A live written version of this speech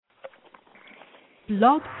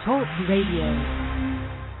Blog Talk Radio.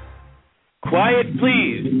 Quiet,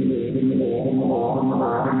 please.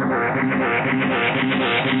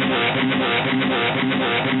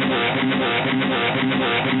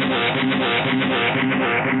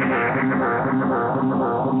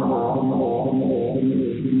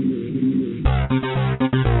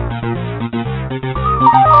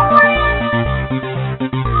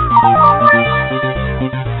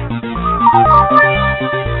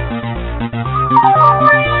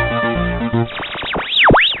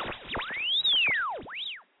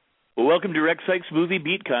 Welcome to Rex Sikes Movie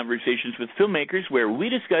Beat, conversations with filmmakers where we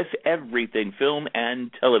discuss everything film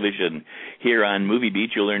and television. Here on Movie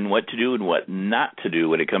Beat, you'll learn what to do and what not to do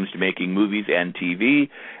when it comes to making movies and TV,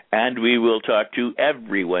 and we will talk to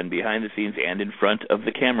everyone behind the scenes and in front of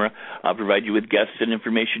the camera. I'll provide you with guests and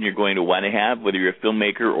information you're going to want to have, whether you're a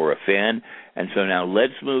filmmaker or a fan. And so now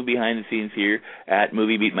let's move behind the scenes here at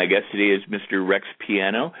Movie Beat. My guest today is Mr. Rex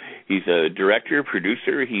Piano. He's a director,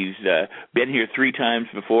 producer. He's been here 3 times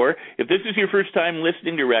before. If this is your first time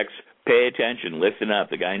listening to Rex, pay attention, listen up.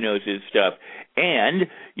 The guy knows his stuff. And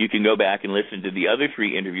you can go back and listen to the other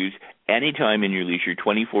 3 interviews anytime in your leisure,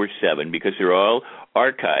 24/7, because they're all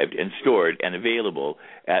archived and stored and available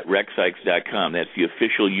at rexsikes.com. That's the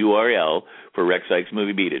official URL for Rex Sikes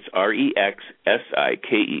Movie Beat. It's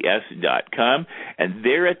REXSIKES.com. And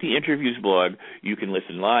there at the interviews blog, you can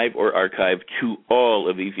listen live or archive to all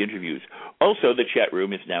of these interviews. Also, the chat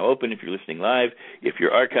room is now open if you're listening live. If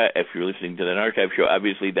you're listening to an archive show,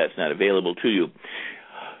 obviously that's not available to you.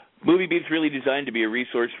 Movie Beat's really designed to be a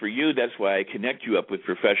resource for you. That's why I connect you up with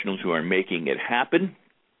professionals who are making it happen.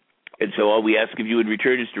 And so all we ask of you in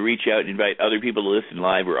return is to reach out and invite other people to listen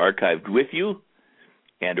live or archived with you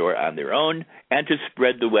and or on their own, and to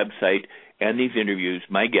spread the website and these interviews,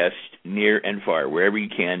 my guests, near and far, wherever you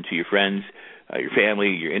can, to your friends, your family,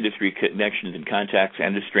 your industry connections and contacts,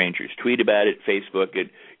 and to strangers. Tweet about it, Facebook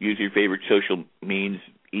it, use your favorite social means,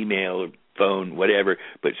 email or phone, whatever,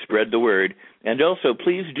 but spread the word. And also,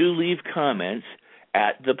 please do leave comments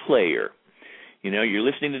at the player. You know, you're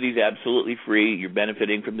listening to these absolutely free. You're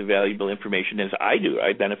benefiting from the valuable information, as I do.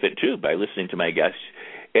 I benefit, too, by listening to my guests.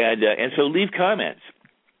 And so leave comments.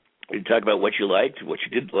 You talk about what you liked, what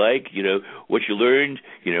you didn't like, you know, what you learned,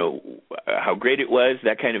 you know, how great it was,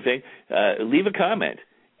 that kind of thing. Leave a comment.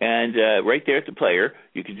 And right there at the player,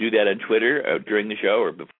 you can do that on Twitter during the show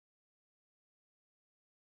or before.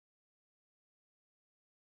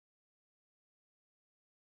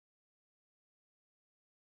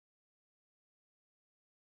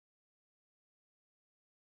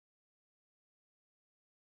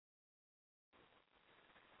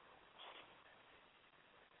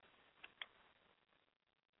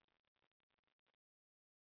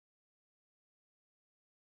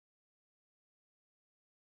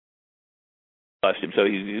 Lost him, so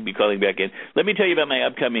he'll be calling back in. Let me tell you about my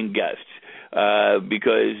upcoming guests,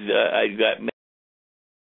 because I got,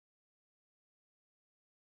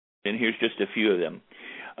 and here's just a few of them.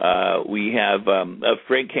 We have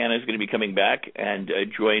Frank Canna is going to be coming back and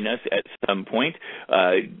join us at some point.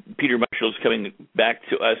 Peter Marshall's coming back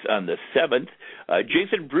to us on the 7th.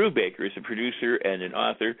 Jason Brubaker is a producer and an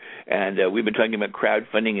author, and we've been talking about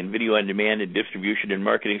crowdfunding and video on demand and distribution and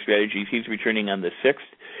marketing strategies. He's returning on the 6th.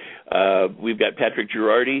 We've got Patrick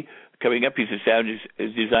Girardi coming up. He's a sound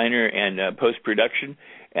designer and post-production.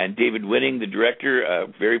 And David Winning, the director, a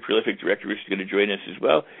very prolific director, is going to join us as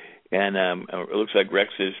well. And it looks like Rex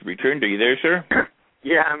has returned. Are you there, sir?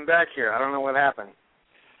 Yeah, I'm back here. I don't know what happened.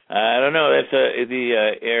 I don't know. That's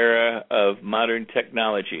the era of modern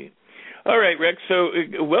technology. All right, Rex, so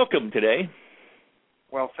welcome today.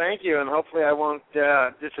 Well, thank you, and hopefully I won't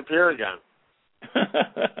disappear again.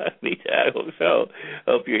 I hope so.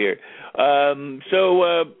 Hope you're here.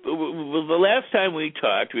 So the last time we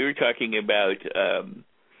talked, we were talking about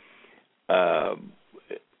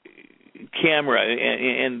camera,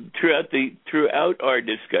 and throughout our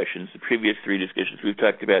discussions, the previous 3 discussions, we've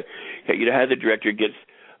talked about how the director gets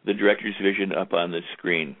the director's vision up on the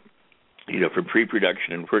screen. From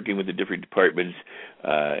pre-production and working with the different departments,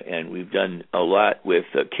 and we've done a lot with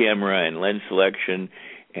camera and lens selection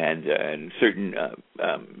and certain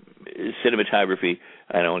cinematography.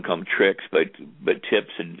 I don't want to call them tricks, but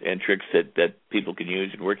tips and tricks that people can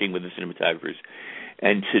use in working with the cinematographers.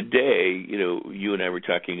 And today, you and I were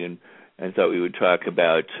talking, and I thought we would talk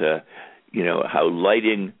about, how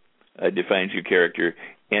lighting defines your character.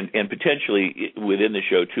 And potentially within the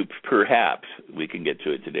show, too, perhaps we can get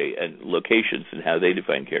to it today, and locations and how they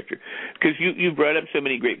define character. Because you brought up so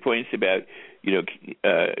many great points about,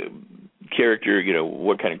 character,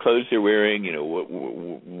 what kind of clothes they're wearing,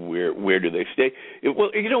 where do they stay. Well,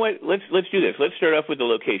 you know what? Let's do this. Let's start off with the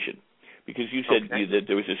location, because you said that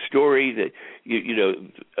there was a story that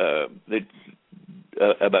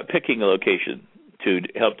about picking a location to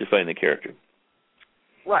help define the character.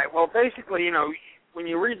 Right. Well, basically, when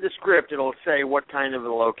you read the script, it'll say what kind of a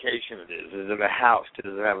location it is. Is it a house?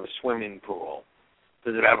 Does it have a swimming pool?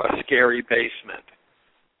 Does it have a scary basement?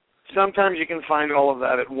 Sometimes you can find all of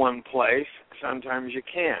that at one place. Sometimes you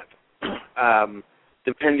can't.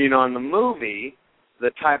 Depending on the movie,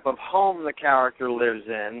 the type of home the character lives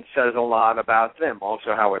in says a lot about them,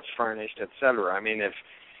 also how it's furnished, etc. I mean,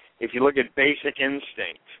 if you look at Basic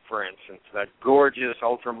Instinct, for instance, that gorgeous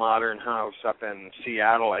ultra-modern house up in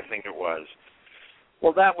Seattle, I think it was,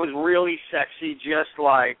 well, that was really sexy, just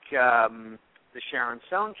like the Sharon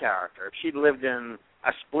Stone character. If she'd lived in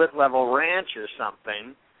a split-level ranch or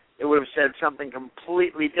something, it would have said something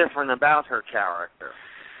completely different about her character.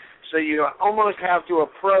 So you almost have to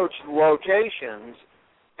approach locations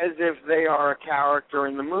as if they are a character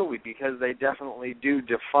in the movie, because they definitely do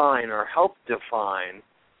define or help define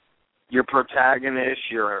your protagonist,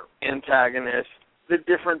 your antagonist, the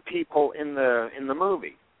different people in the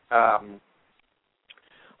movie. I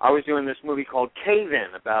was doing this movie called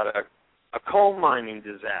Cave-In about a coal mining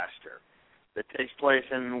disaster that takes place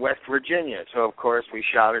in West Virginia. So, of course, we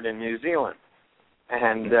shot it in New Zealand.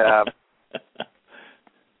 And,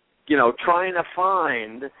 trying to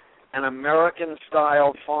find an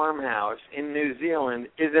American-style farmhouse in New Zealand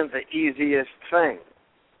isn't the easiest thing.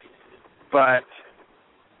 But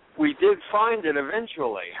we did find it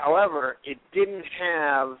eventually. However, it didn't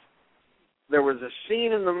have... There was a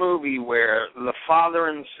scene in the movie where the father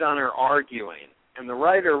and son are arguing, and the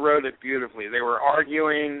writer wrote it beautifully. They were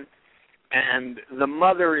arguing, and the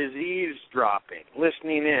mother is eavesdropping,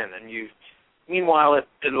 listening in. And meanwhile,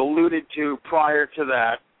 it alluded to, prior to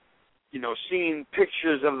that, seeing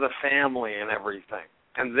pictures of the family and everything.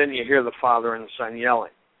 And then you hear the father and son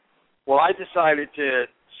yelling. Well, I decided to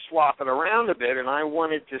swap it around a bit, and I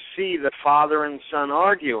wanted to see the father and son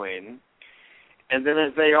arguing. And then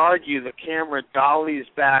as they argue, the camera dollies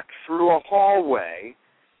back through a hallway,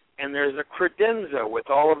 and there's a credenza with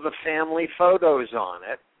all of the family photos on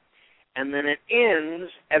it. And then it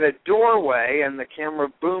ends at a doorway, and the camera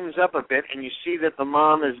booms up a bit, and you see that the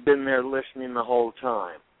mom has been there listening the whole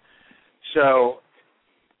time. So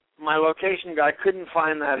my location guy couldn't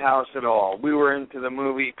find that house at all. We were into the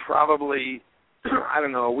movie probably,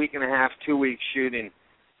 a week and a half, 2 weeks shooting.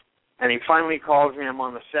 And he finally calls me. I'm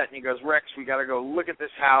on the set, and he goes, Rex, we got to go look at this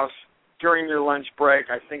house during your lunch break.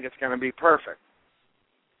 I think it's going to be perfect.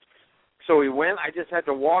 So we went. I just had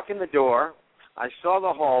to walk in the door. I saw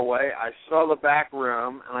the hallway. I saw the back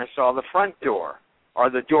room, and I saw the front door, or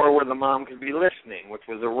the door where the mom could be listening, which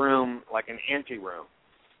was a room, like an anteroom.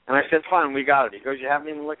 And I said, fine, we got it. He goes, you haven't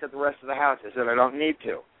even looked at the rest of the house. I said, I don't need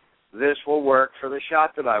to. This will work for the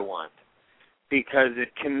shot that I want, because it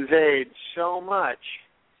conveyed so much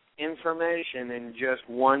information in just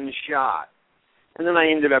one shot. And then I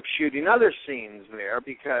ended up shooting other scenes there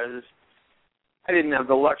because I didn't have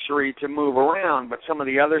the luxury to move around, but some of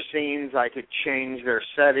the other scenes I could change their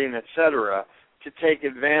setting, etc., to take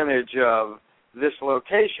advantage of this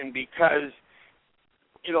location, because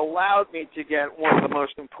it allowed me to get one of the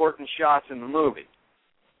most important shots in the movie.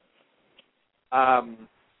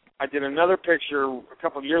 I did another picture a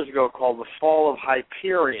couple of years ago called The Fall of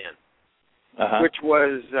Hyperion, which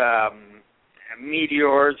was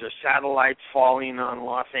meteors or satellites falling on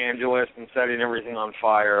Los Angeles and setting everything on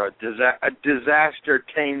fire, a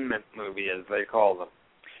disastertainment movie, as they call them.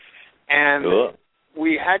 And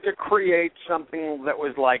we had to create something that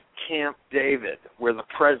was like Camp David, where the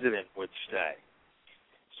president would stay.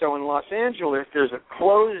 So in Los Angeles, there's a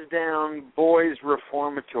closed-down boys'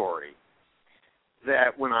 reformatory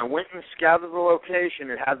that when I went and scouted the location,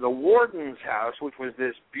 it had the warden's house, which was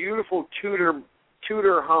this beautiful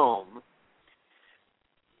Tudor home,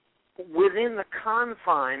 within the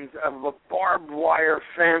confines of a barbed wire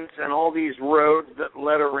fence and all these roads that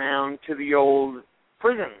led around to the old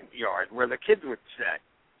prison yard where the kids would stay.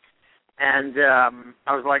 And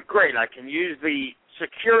I was like, great, I can use the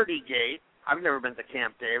security gate. I've never been to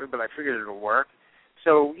Camp David, but I figured it'll work.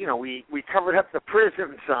 So, we covered up the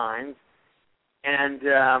prison signs and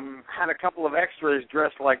had a couple of extras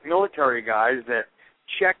dressed like military guys that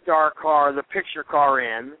checked our car, the picture car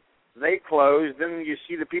in. They closed. Then you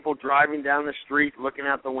see the people driving down the street looking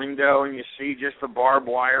out the window, and you see just the barbed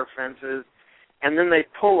wire fences. And then they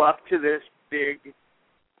pull up to this big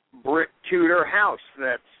brick Tudor house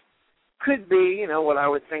that could be, what I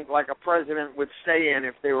would think like a president would stay in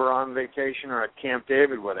if they were on vacation or at Camp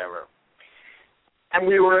David, whatever. And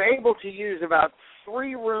we were able to use about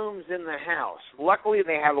 3 rooms in the house. Luckily,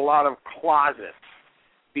 they had a lot of closets,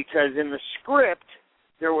 because in the script,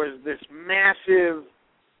 there was this massive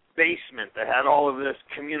basement that had all of this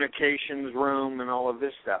communications room and all of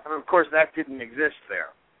this stuff. And, of course, that didn't exist there.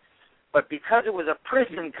 But because it was a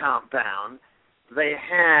prison compound, they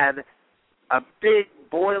had a big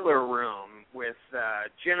boiler room with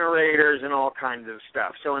generators and all kinds of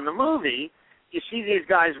stuff. So in the movie, you see these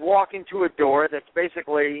guys walk into a door that's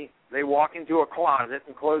basically, they walk into a closet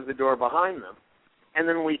and close the door behind them. And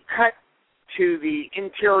then we cut to the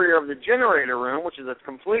interior of the generator room, which is a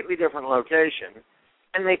completely different location,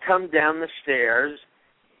 and they come down the stairs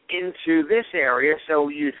into this area, so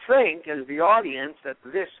you think, as the audience, that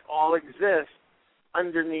this all exists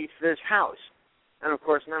underneath this house. And, of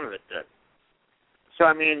course, none of it did. So,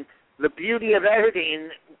 I mean, the beauty of editing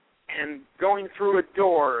and going through a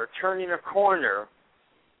door or turning a corner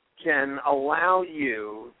can allow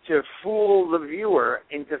you to fool the viewer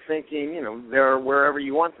into thinking, you know, they're wherever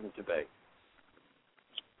you want them to be.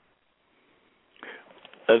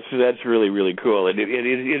 That's really, really cool, and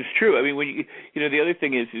it's true. I mean, when you know, the other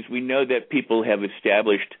thing is we know that people have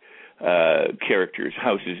established characters,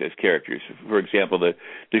 houses as characters. For example, the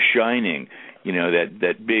Shining, you know,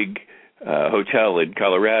 that big hotel in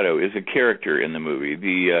Colorado is a character in the movie.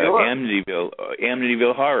 The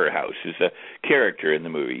Amityville Horror House is a character in the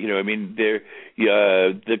movie. You know, I mean,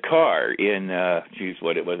 the car in the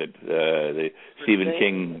Stephen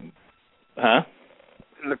King,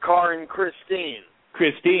 The car in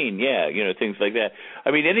Christine, yeah, you know, things like that.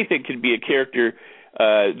 I mean, anything can be a character.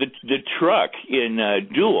 The truck in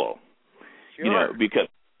Duel, sure. You know, because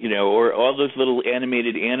you know, or all those little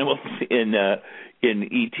animated animals in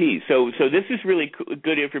E.T. So this is really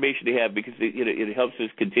good information to have, because it helps us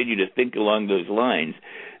continue to think along those lines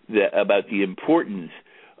about the importance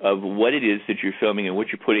of what it is that you're filming and what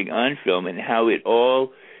you're putting on film, and how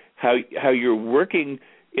you're working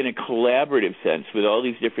in a collaborative sense with all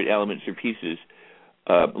these different elements or pieces.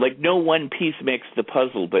 Like no one piece makes the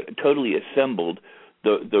puzzle, but totally assembled,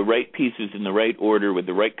 the right pieces in the right order with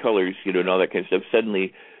the right colors, you know, and all that kind of stuff.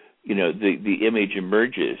 Suddenly, you know, the image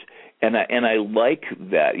emerges, and I like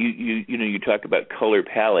that. You know, you talk about color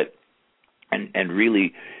palette, and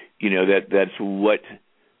really, you know, that's what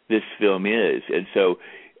this film is. And so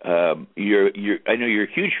I know you're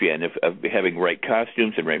a huge fan of having right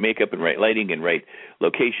costumes and right makeup and right lighting and right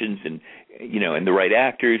locations, and you know, and the right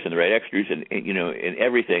actors and the right extras, and you know, and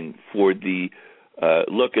everything for the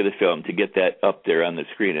look of the film to get that up there on the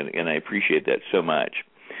screen, and I appreciate that so much.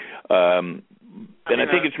 And I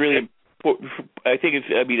think it's really important. I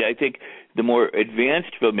think the more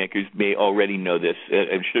advanced filmmakers may already know this.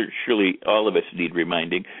 I'm surely all of us need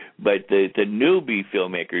reminding, but the newbie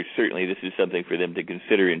filmmakers, certainly this is something for them to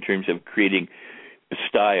consider in terms of creating a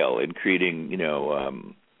style and creating, you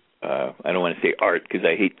know, I don't want to say art, because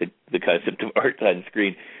I hate the concept of art on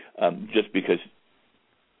screen, just because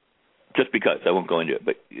I won't go into it.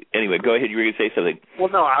 But anyway, go ahead. You were going to say something. Well,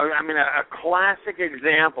 no, I mean, a classic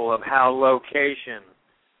example of how location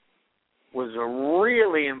was a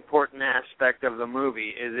really important aspect of the movie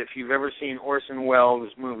is if you've ever seen Orson Welles'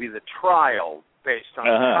 movie The Trial, based on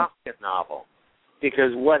the Kafka novel.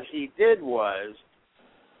 Because what he did was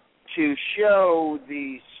to show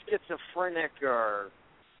the schizophrenic or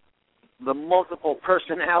the multiple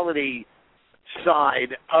personality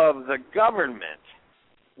side of the government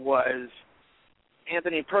was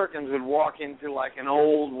Anthony Perkins would walk into like an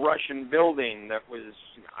old Russian building that was,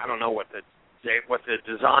 I don't know what the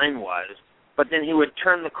design was, but then he would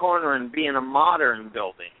turn the corner and be in a modern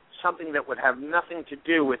building, something that would have nothing to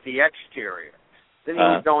do with the exterior. Then he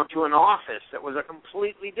would go into an office that was a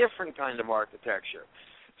completely different kind of architecture.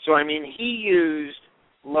 So, I mean, he used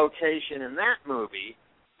location in that movie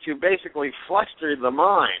to basically fluster the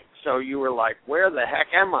mind. So you were like, where the heck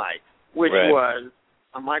am I? Which was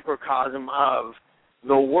a microcosm of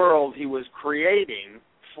the world he was creating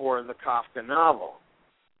for the Kafka novel.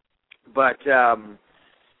 But I'm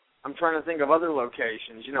trying to think of other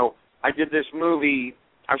locations. You know, I did this movie.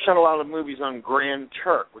 I've shot a lot of movies on Grand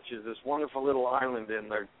Turk, which is this wonderful little island in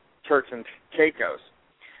the Turks and Caicos.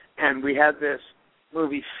 And we had this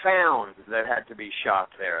movie Found that had to be shot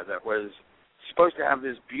there that was supposed to have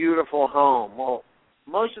this beautiful home. Well,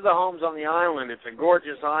 most of the homes on the island, it's a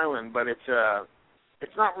gorgeous island, but it's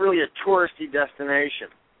not really a touristy destination.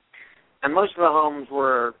 And most of the homes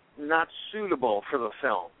were not suitable for the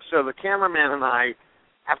film. So the cameraman and I,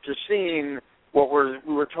 after seeing what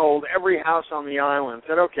we were told every house on the island,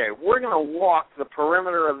 said, okay, we're going to walk the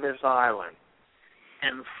perimeter of this island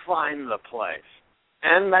and find the place.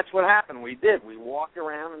 And that's what happened. We did. We walked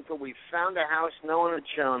around until we found a house no one had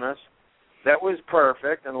shown us that was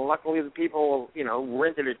perfect, and luckily the people,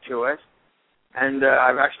 rented it to us. And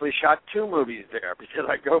I've actually shot 2 movies there because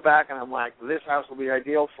I go back and I'm like, this house will be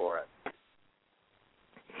ideal for it.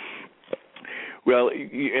 Well,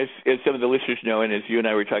 as some of the listeners know, and as you and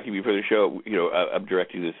I were talking before the show, I'm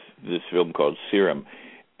directing this film called Serum,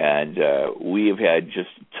 and we have had just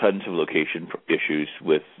tons of location issues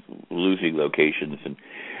with losing locations. And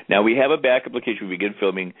now we have a backup location. We begin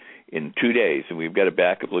filming in 2 days, and we've got a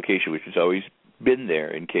backup location which has always been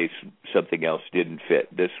there in case something else didn't fit.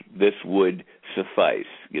 This would suffice.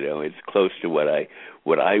 It's close to what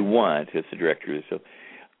I want as the director. So.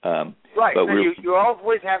 Right, but you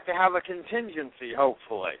always have to have a contingency,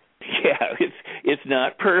 hopefully. Yeah, it's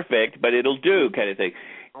not perfect, but it'll do, kind of thing.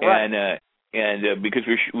 Right. And because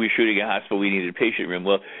we're shooting a hospital, we needed a patient room.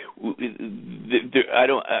 Well, I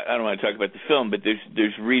don't want to talk about the film, but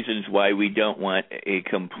there's reasons why we don't want a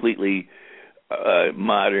completely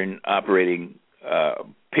modern operating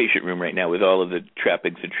patient room right now with all of the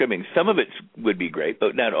trappings and trimmings. Some of it would be great,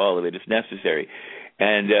 but not all of it is necessary.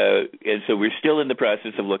 And so we're still in the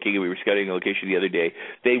process of looking, and we were scouting a location the other day.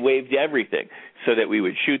 They waived everything so that we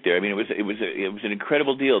would shoot there. I mean, it was an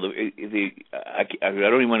incredible deal. I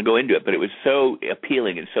don't even want to go into it, but it was so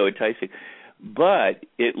appealing and so enticing. But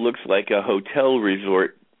it looks like a hotel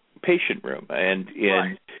resort patient room, and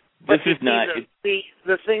right. This is not.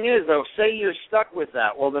 The thing is, though, say you're stuck with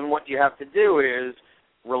that. Well, then what you have to do is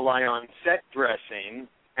rely on set dressing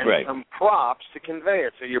and right. some props to convey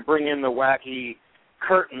it. So you bring in the wacky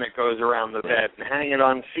curtain that goes around the bed and hang it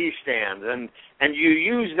on C-stands, and you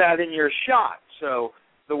use that in your shot. So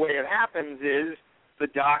the way it happens is the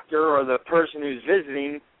doctor or the person who's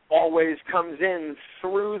visiting always comes in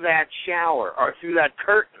through that shower or through that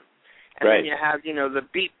curtain, and right. then you have, the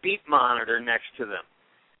beep monitor next to them.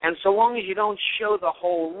 And so long as you don't show the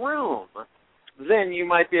whole room, then you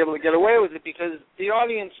might be able to get away with it, because the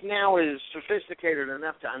audience now is sophisticated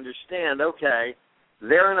enough to understand, okay,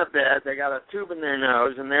 they're in a bed, they got a tube in their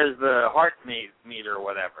nose, and there's the heart meter or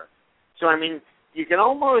whatever. So, I mean, you can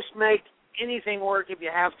almost make anything work if you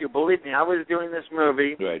have to. Believe me, I was doing this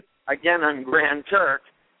movie, right. again on Grand Turk,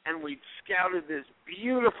 and we scouted this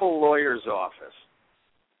beautiful lawyer's office.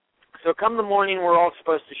 So come the morning, we're all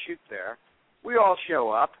supposed to shoot there. We all show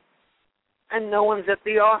up, and no one's at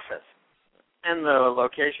the office. And the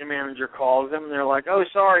location manager calls them, and they're like, oh,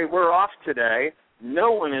 sorry, we're off today.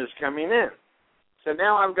 No one is coming in. So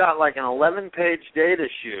now I've got like an 11-page day to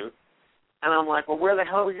shoot, and I'm like, well, where the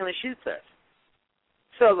hell are we going to shoot this?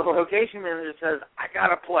 So the location manager says, I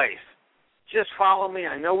got a place. Just follow me.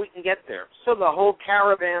 I know we can get there. So the whole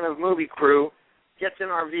caravan of movie crew gets in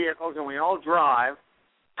our vehicles, and we all drive,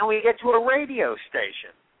 and we get to a radio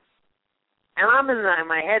station. And I'm in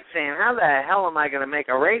my head saying, how the hell am I going to make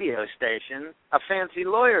a radio station a fancy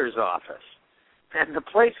lawyer's office? And the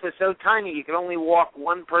place was so tiny, you could only walk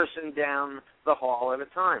one person down the hall at a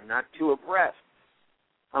time, not 2 abreast.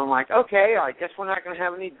 I'm like, okay, I guess we're not going to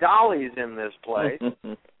have any dollies in this place.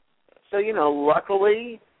 So,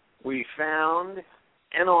 luckily we found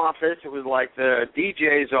an office. It was like the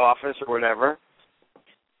DJ's office or whatever.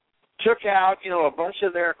 Took out, a bunch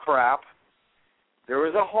of their crap. There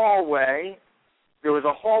was a hallway. There was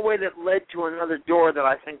a hallway that led to another door that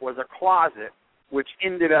I think was a closet, which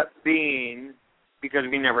ended up being, because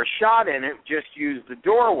we never shot in it, just used the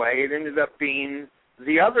doorway, it ended up being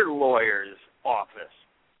the other lawyer's office.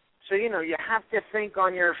 So, you have to think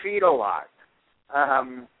on your feet a lot.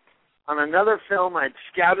 On another film, I'd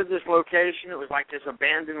scouted this location. It was like this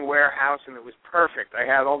abandoned warehouse, and it was perfect. I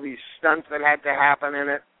had all these stunts that had to happen in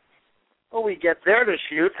it. Well, we get there to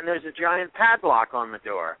shoot, and there's a giant padlock on the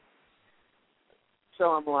door. So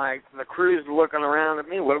I'm like, the crew's looking around at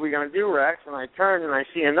me, what are we going to do, Rex? And I turn and I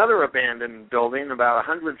see another abandoned building about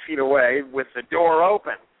 100 feet away with the door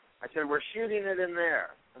open. I said, we're shooting it in there.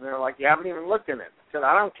 And they're like, you haven't even looked in it. I said,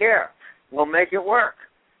 I don't care. We'll make it work.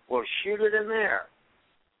 We'll shoot it in there.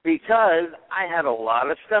 Because I had a lot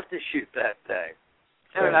of stuff to shoot that day.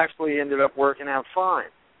 And it actually ended up working out fine.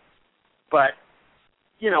 But,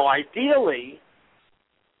 ideally,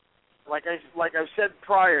 like I've said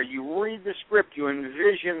prior, you read the script, you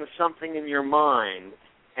envision something in your mind,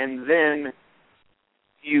 and then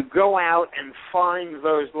you go out and find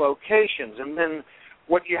those locations. And then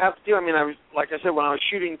what you have to do, when I was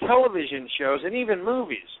shooting television shows and even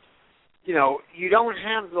movies, you don't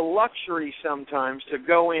have the luxury sometimes to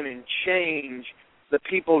go in and change the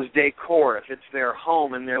people's decor if it's their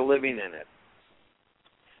home and they're living in it.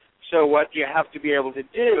 So what you have to be able to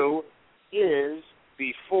do is,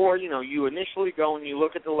 before, you initially go and you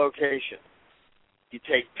look at the location. You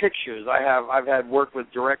take pictures. I've had work with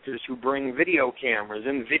directors who bring video cameras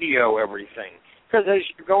and video everything. Because as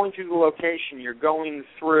you're going through the location, you're going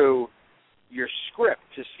through your script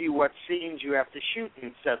to see what scenes you have to shoot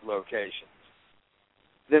in said locations.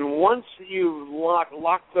 Then once you've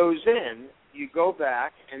locked those in, you go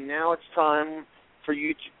back, and now it's time for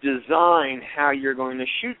you to design how you're going to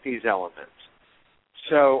shoot these elements.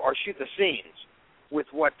 So, or shoot the scenes with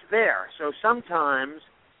what's there. So sometimes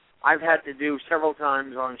I've had to do several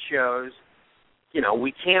times on shows,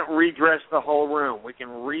 we can't redress the whole room. We can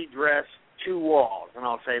redress 2 walls. And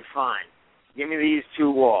I'll say, fine, give me these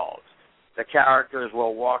 2 walls. The characters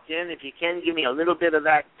will walk in. If you can, give me a little bit of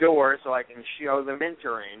that door so I can show them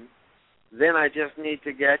entering. Then I just need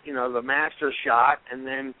to get, the master shot and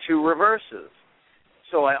then 2 reverses.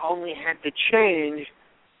 So I only had to change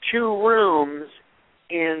 2 rooms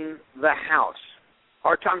in the house.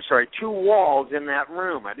 Or, I'm sorry, 2 walls in that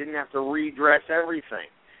room. I didn't have to redress everything.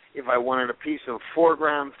 If I wanted a piece of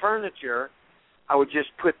foreground furniture, I would just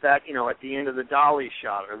put that, at the end of the dolly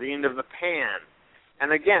shot or the end of the pan.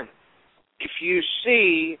 And again, if you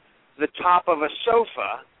see the top of a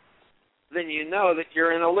sofa, then you know that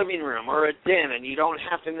you're in a living room or a den, and you don't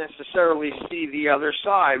have to necessarily see the other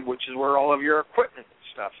side, which is where all of your equipment and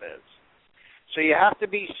stuff is. So you have to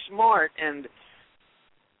be smart and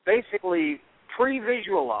basically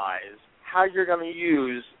pre-visualize how you're going to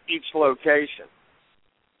use each location.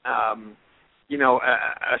 A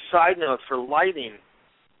side note for lighting,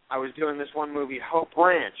 I was doing this one movie, Hope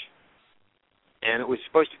Ranch, and it was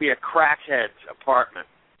supposed to be a crackhead's apartment.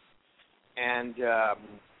 And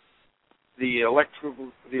the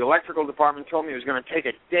electrical department told me it was going to take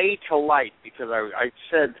a day to light because I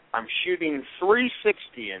said I'm shooting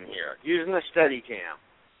 360 in here using a Steadicam,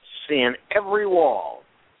 seeing every wall.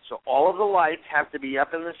 So all of the lights have to be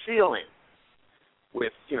up in the ceiling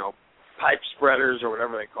with, pipe spreaders or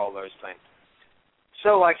whatever they call those things.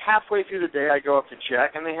 So, halfway through the day, I go up to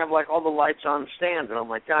check, and they have, all the lights on stands. And I'm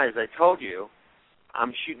like, guys, I told you,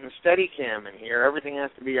 I'm shooting a Steadicam in here. Everything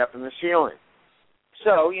has to be up in the ceiling.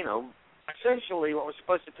 So, essentially what was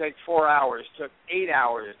supposed to take 4 hours took 8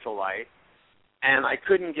 hours to light, and I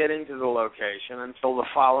couldn't get into the location until the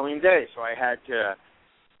following day. So I had to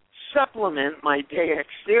supplement my day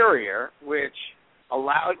exterior, which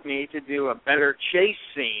allowed me to do a better chase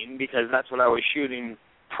scene because that's what I was shooting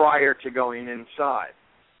prior to going inside.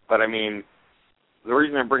 But, the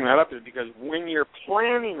reason I bring that up is because when you're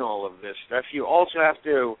planning all of this stuff, you also have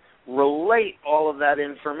to relate all of that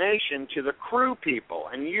information to the crew people,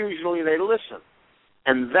 and usually they listen.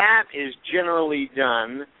 And that is generally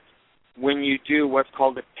done when you do what's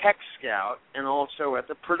called a tech scout and also at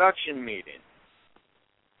the production meeting.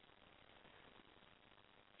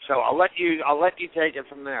 So I'll let you take it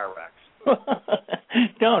from there, Rex.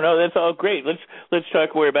 No, that's all great. Let's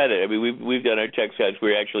talk more about it. We've done our tech scouts.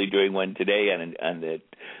 We're actually doing one today on the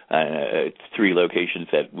 3 locations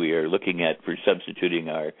that we are looking at for substituting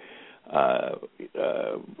our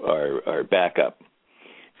backup.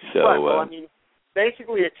 So, right,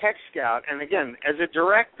 basically a tech scout, and again, as a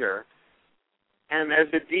director and as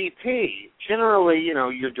a DP, generally,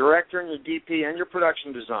 your director and your DP and your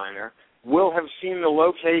production designer will have seen the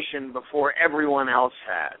location before everyone else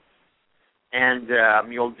had. And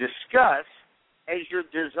you'll discuss, as you're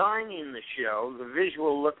designing the show, the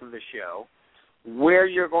visual look of the show, where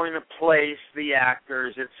you're going to place the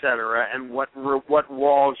actors, etc., and what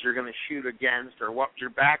walls you're going to shoot against or what your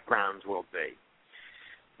backgrounds will be.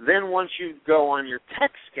 Then once you go on your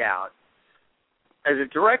tech scout, as a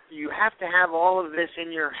director, you have to have all of this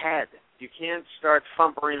in your head. You can't start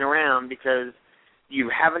fumbling around because you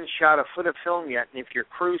haven't shot a foot of film yet, and if your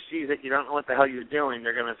crew sees it, you don't know what the hell you're doing,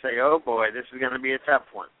 they're going to say, oh, boy, this is going to be a tough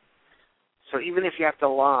one. So even if you have to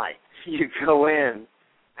lie, you go in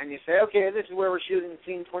and you say, okay, this is where we're shooting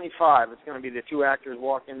scene 25. It's going to be the 2 actors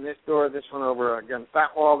walk in this door, this one over against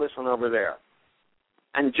that wall, this one over there.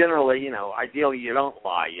 And generally, ideally you don't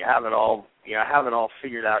lie. You have it all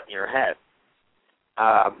figured out in your head.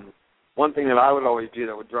 One thing that I would always do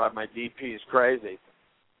that would drive my DPs crazy,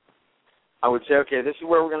 I would say, okay, this is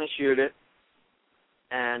where we're going to shoot it,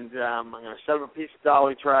 and I'm going to set up a piece of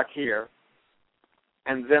dolly track here,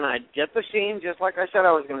 and then I'd get the scene just like I said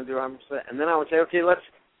I was going to do, and then I would say, okay, let's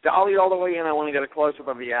dolly all the way in. I want to get a close-up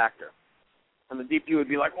of the actor. And the DP would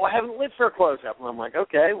be like, well, I haven't lit for a close-up. And I'm like,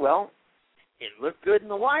 okay, well, it looked good in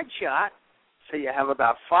the wide shot, so you have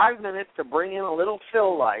about 5 minutes to bring in a little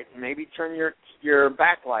fill light and maybe turn your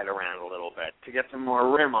backlight around a little bit to get some more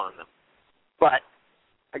rim on them. But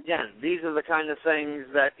again, these are the kind of things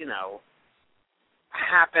that,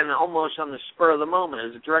 happen almost on the spur of the moment.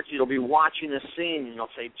 As a director, you'll be watching a scene and you'll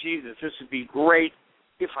say, Jesus, this would be great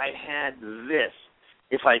if I had this.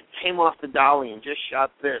 If I came off the dolly and just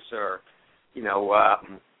shot this, or,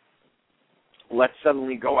 let's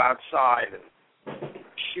suddenly go outside and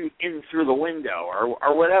shoot in through the window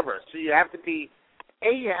or whatever. So you have to be,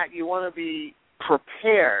 you want to be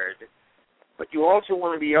prepared, but you also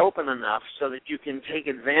want to be open enough so that you can take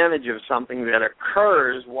advantage of something that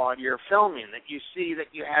occurs while you're filming, that you see that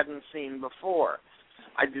you hadn't seen before.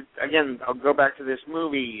 I'll go back to this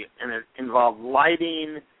movie, and it involved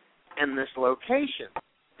lighting and this location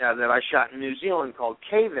that I shot in New Zealand called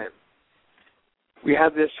Cave-In. We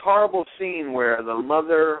had this horrible scene where the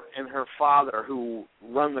mother and her father, who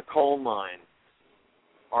run the coal mine,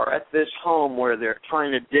 are at this home where they're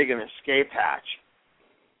trying to dig an escape hatch.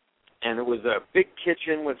 And it was a big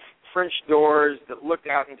kitchen with French doors that looked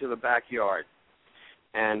out into the backyard.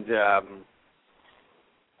 And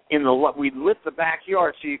we lit the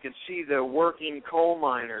backyard so you could see the working coal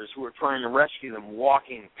miners who were trying to rescue them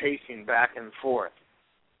walking, pacing back and forth.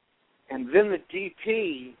 And then the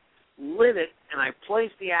DP lit it, and I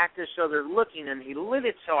placed the actors so they're looking, and he lit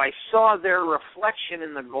it so I saw their reflection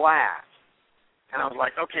in the glass. And I was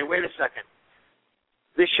like, okay, wait a second.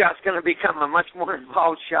 This shot's going to become a much more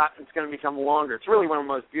involved shot, and it's going to become longer. It's really one of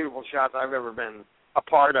the most beautiful shots I've ever been a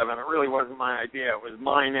part of, and it really wasn't my idea. It was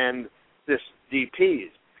mine and this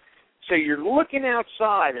DP's. So you're looking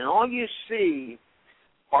outside, and all you see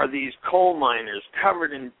are these coal miners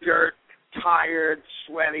covered in dirt, tired,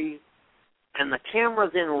 sweaty, and the camera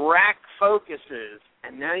then rack focuses,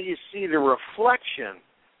 and now you see the reflection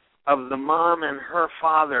of the mom and her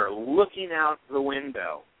father looking out the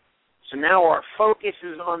window. So now our focus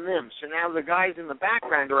is on them. So now the guys in the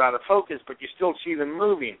background are out of focus, but you still see them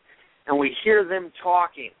moving, and we hear them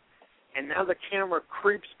talking. And now the camera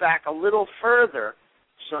creeps back a little further,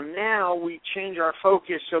 so now we change our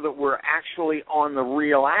focus so that we're actually on the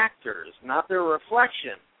real actors, not their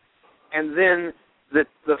reflection. And then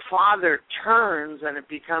the father turns, and it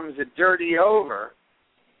becomes a dirty over,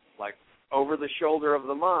 like over the shoulder of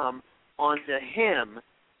the mom, onto him,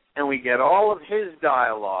 and we get all of his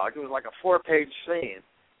dialogue. It was like a 4-page scene.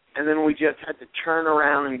 And then we just had to turn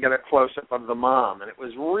around and get a close-up of the mom. And it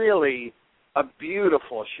was really a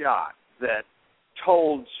beautiful shot that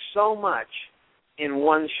told so much in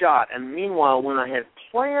one shot. And meanwhile, when I had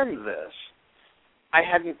planned this, I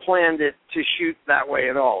hadn't planned it to shoot that way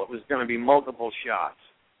at all. It was going to be multiple shots.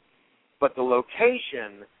 But the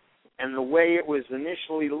location and the way it was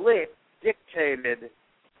initially lit dictated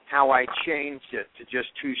how I changed it to just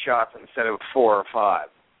 2 shots instead of 4 or 5.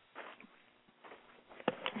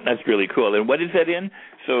 That's really cool. And what is that in?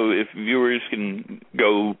 So if viewers can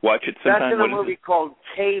go watch it sometime. That's in a movie called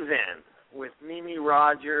Cave-In with Mimi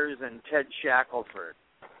Rogers and Ted Shackelford.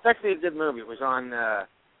 It's actually a good movie. It was on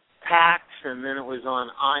PAX, and then it was on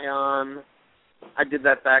Ion. I did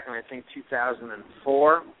that back in, I think,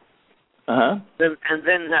 2004. Uh-huh.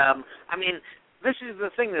 This is the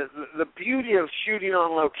thing, the beauty of shooting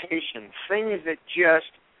on location, things that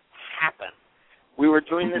just happen. We were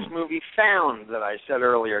doing this movie Found that I said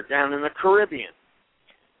earlier down in the Caribbean,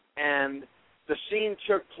 and the scene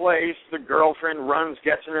took place, the girlfriend runs,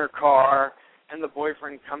 gets in her car, and the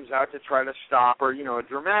boyfriend comes out to try to stop her, a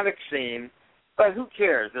dramatic scene, but who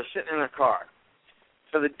cares? They're sitting in a car.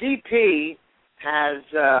 So the DP has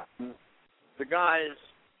the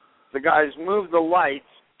guys move the lights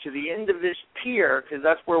to the end of this pier because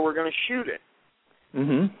that's where we're going to shoot it.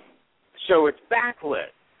 Mm-hmm. So it's backlit.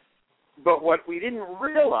 But what we didn't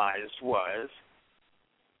realize was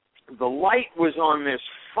the light was on this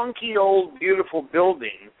funky old beautiful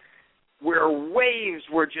building where waves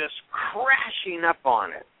were just crashing up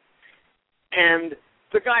on it. And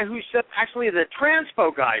the guy who said, actually the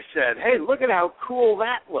transpo guy said, hey, look at how cool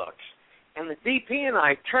that looks. And the DP and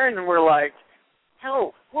I turned and we're like,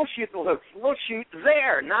 hell, we'll shoot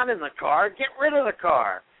there, not in the car. Get rid of the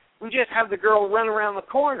car. We just have the girl run around the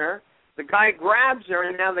corner. The guy grabs her,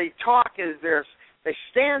 and now they talk they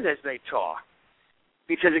stand as they talk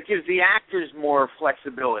because it gives the actors more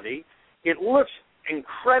flexibility. It looks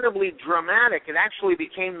incredibly dramatic. It actually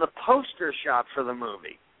became the poster shot for the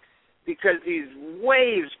movie because these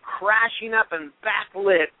waves crashing up and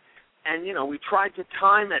backlit, and, we tried to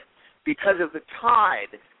time it because of the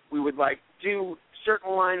tide. We would, do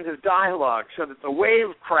certain lines of dialogue so that the wave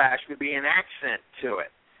crash would be an accent to it.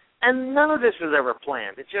 And none of this was ever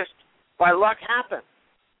planned. It just, by luck, happened.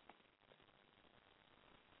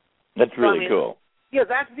 That's really cool. Yeah,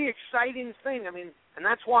 that's the exciting thing. And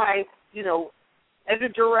that's why, as a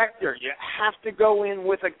director, you have to go in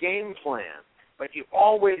with a game plan. but you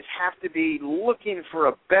always have to be looking for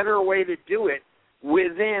a better way to do it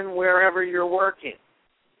within wherever you're working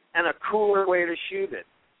and a cooler way to shoot it.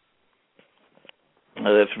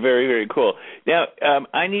 Oh, that's very, very cool. Now,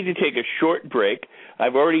 I need to take a short break.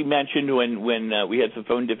 I've already mentioned when we had some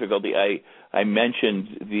phone difficulty, I mentioned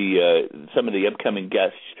some of the upcoming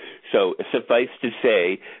guests. So suffice to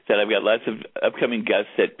say that I've got lots of upcoming guests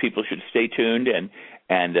that people should stay tuned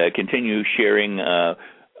and continue sharing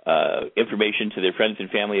information to their friends and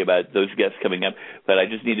family about those guests coming up. But I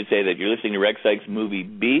just need to say that you're listening to Rex Sikes Movie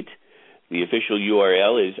Beat. The official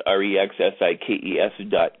URL is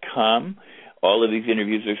rexsikes.com. All of these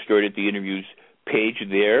interviews are stored at the interviews page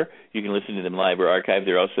there. You can listen to them live or archived.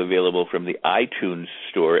 They're also available from the iTunes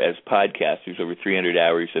store as podcasts. There's over 300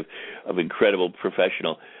 hours of incredible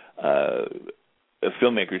professional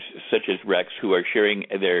filmmakers such as Rex who are sharing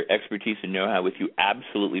their expertise and know-how with you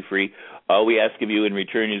absolutely free. All we ask of you in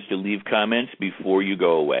return is to leave comments before you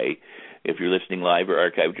go away. If you're listening live or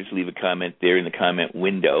archived, just leave a comment there in the comment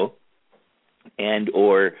window and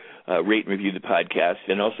or rate and review the podcast,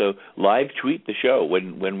 and also live tweet the show.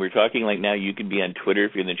 When we're talking like now, you can be on Twitter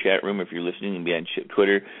if you're in the chat room. If you're listening, you can be on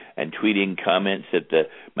Twitter and tweeting comments that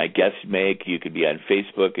my guests make. You could be on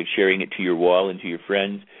Facebook and sharing it to your wall and to your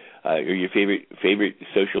friends or your favorite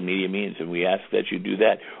social media means, and we ask that you do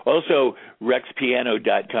that. Also,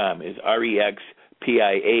 rexpiano.com is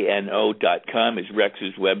REXPIANO.com is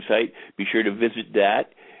Rex's website. Be sure to visit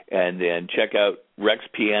that and then check out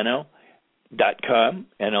rexpiano.com,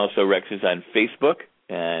 and also Rex is on Facebook,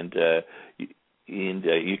 and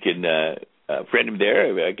you can friend him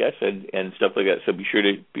there, I guess, and stuff like that. So be sure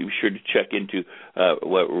to check into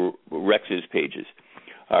what Rex's page is.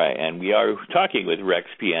 All right, and we are talking with Rex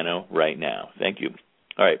Piano right now. Thank you.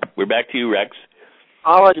 All right, we're back to you, Rex.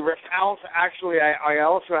 All right, Rex. I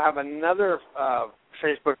also have another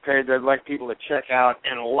Facebook page I'd like people to check out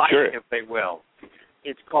and like Sure. if they will.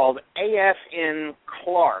 It's called AFN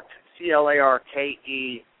Clarke, CLARKE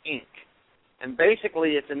Inc. And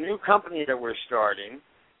basically it's a new company that we're starting,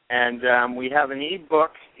 and we have an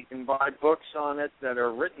e-book. You can buy books on it that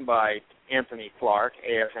are written by Anthony Clarke,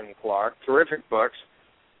 AFN Clarke, terrific books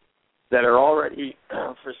that are already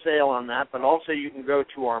for sale on that, but also you can go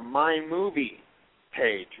to our My Movie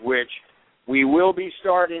page, which we will be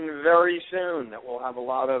starting very soon, that will have a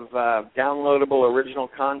lot of downloadable original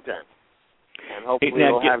content. And hopefully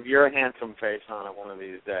we'll have your handsome face on it one of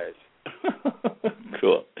these days.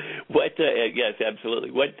 Cool. What? Yes,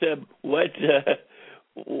 absolutely. What?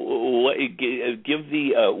 Give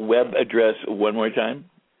the web address one more time.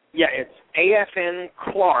 Yeah, it's AFN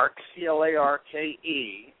Clarke,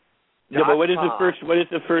 CLARKE. No, but what is the first? What is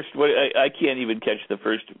the first? I can't even catch the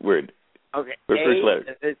first word. Okay. Or first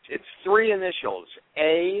letter. It's three initials.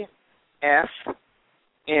 AFN.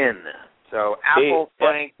 So Apple,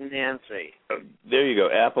 Frank, Nancy. There you go.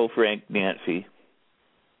 Apple, Frank, Nancy.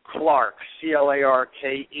 Clarke,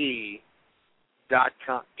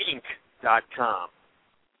 CLARKE.com, Inc.com.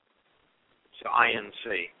 So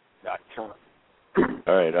INC.com.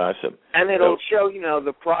 All right, awesome. And it'll show,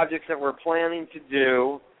 the projects that we're planning to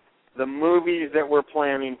do, the movies that we're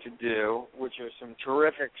planning to do, which are some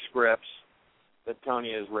terrific scripts that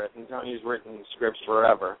Tony has written. Tony's written scripts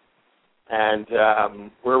forever. And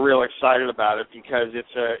we're real excited about it because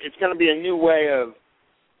it's going to be a new way of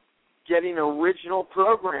getting original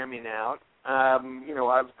programming out.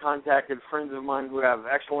 I've contacted friends of mine who have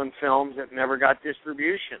excellent films that never got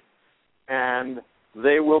distribution, and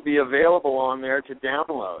they will be available on there to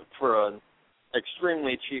download for an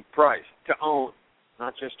extremely cheap price to own,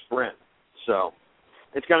 not just to rent. So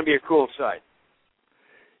it's going to be a cool site.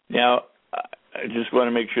 Now, I just want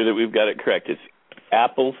to make sure that we've got it correct. It's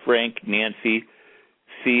Apple, Frank, Nancy,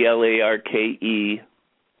 CLARKE,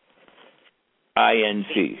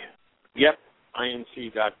 INC. Yep,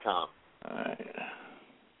 INC.com. All right.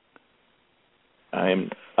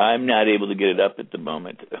 I'm not able to get it up at the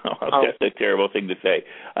moment. That's a terrible thing to say.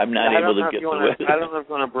 I'm not able to get the website. I don't know if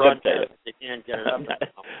you want to broadcast. You can't get it up.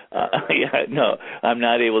 I'm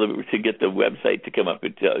not able to get the website to come up.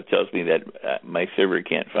 It tells me that my server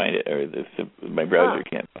can't find it, or my browser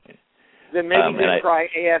can't find it. Then maybe try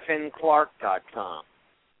AFNClarke.com.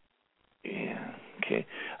 Yeah. Okay.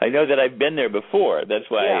 I know that I've been there before. That's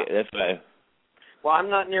why. Yeah. That's why. Well, I'm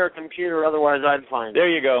not near a computer. Otherwise, I'd find there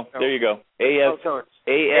it. You go. So, there you go.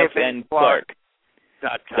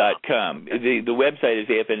 AFNClarke.com. The website is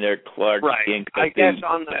AFN Clarke right. Inc. I guess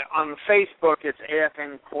on Facebook it's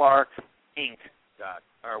AFN Clarke Inc.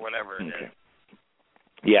 or whatever it is.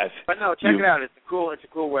 Yes. But no, check it out. It's a cool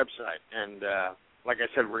website, and like I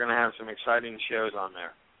said, we're going to have some exciting shows on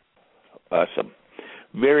there. Awesome.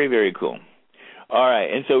 Very, very cool. All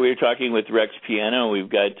right, and so we're talking with Rex Piano. We've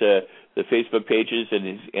got the Facebook pages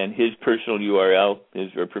and his personal URL, his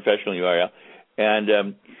professional URL, and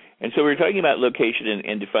so we're talking about location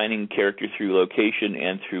and defining character through location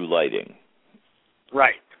and through lighting.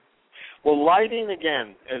 Right. Well, lighting,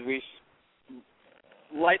 again, as we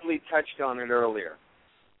lightly touched on it earlier,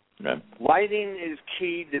 lighting is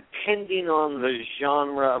key depending on the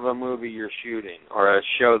genre of a movie you're shooting or a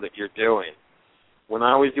show that you're doing. When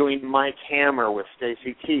I was doing Mike Hammer with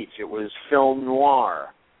Stacy Keach, it was film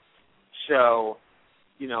noir. So,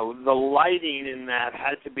 you know, the lighting in that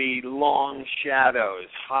had to be long shadows,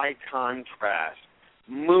 high contrast,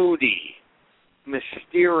 moody,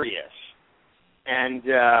 mysterious. And,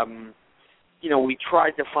 you know, we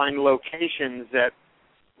tried to find locations that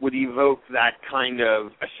would evoke that kind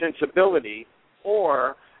of a sensibility,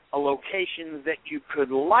 or a location that you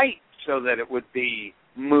could light so that it would be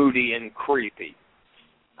moody and creepy.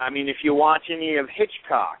 I mean, if you watch any of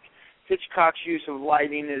Hitchcock's use of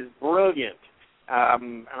lighting is brilliant.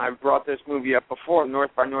 And I've brought this movie up before, North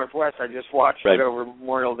by Northwest. I just watched it over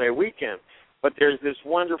Memorial Day weekend. But there's this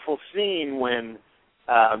wonderful scene when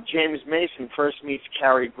James Mason first meets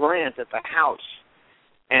Cary Grant at the house,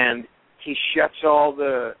 and he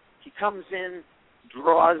he comes in,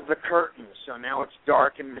 draws the curtains, so now it's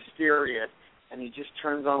dark and mysterious, and he just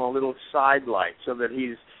turns on a little side light so that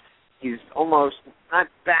he's almost not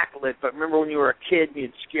backlit, but remember when you were a kid and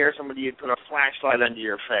you'd scare somebody, you'd put a flashlight under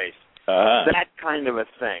your face. That kind of a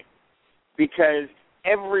thing. Because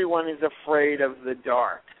everyone is afraid of the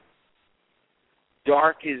dark.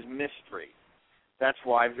 Dark is mystery. That's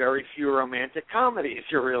why very few romantic comedies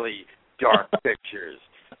are really dark pictures.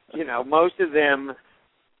 You know, most of them,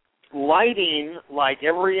 lighting, like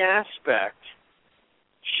every aspect,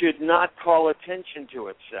 should not call attention to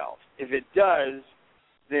itself. If it does,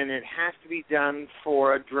 then it has to be done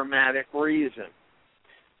for a dramatic reason.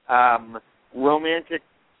 Romantic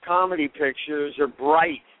comedy pictures are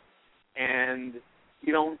bright, and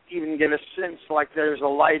you don't even get a sense like there's a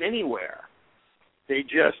light anywhere. They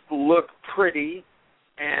just look pretty,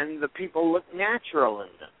 and the people look natural in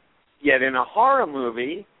them. Yet in a horror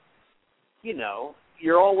movie, you know,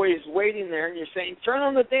 you're always waiting there, and you're saying, turn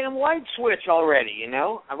on the damn light switch already, you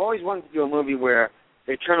know? I've always wanted to do a movie where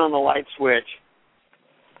they turn on the light switch,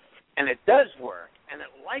 and it does work, and it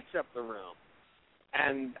lights up the room.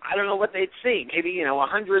 And I don't know what they'd see. Maybe, you know,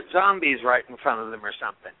 100 zombies right in front of them or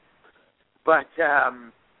something. But,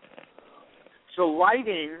 so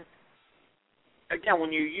lighting, again,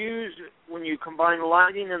 when you combine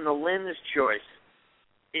lighting and the lens choice,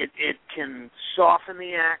 it can soften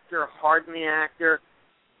the actor, harden the actor.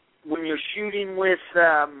 When you're shooting with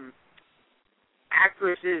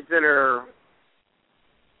actresses that are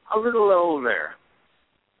a little older,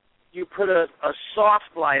 you put a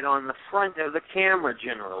soft light on the front of the camera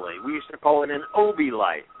generally. We used to call it an Obi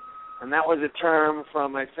light. And that was a term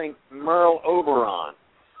from, I think, Merle Oberon,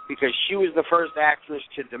 because she was the first actress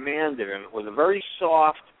to demand it. And it was a very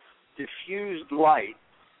soft, diffused light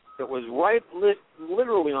that was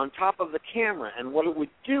literally on top of the camera. And what it would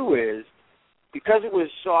do is, because it was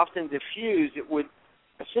soft and diffused, it would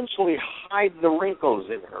essentially hide the wrinkles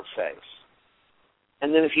in her face.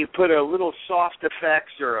 And then if you put a little soft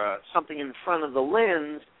effects or something in front of the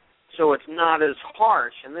lens so it's not as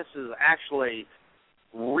harsh, and this is actually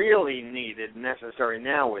really needed, necessary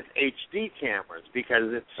now with HD cameras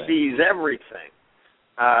because it sees everything.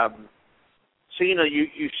 So, you know,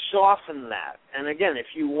 you soften that. And again, if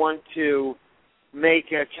you want to make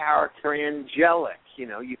a character angelic, you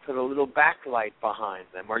know, you put a little backlight behind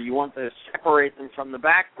them, or you want to separate them from the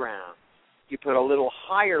background, you put a little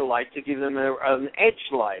higher light to give them an edge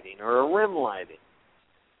lighting or a rim lighting.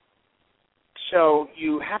 So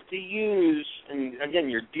you have to use, and again,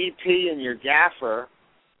 your DP and your gaffer,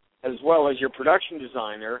 as well as your production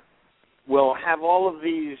designer, will have all of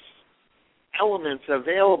these elements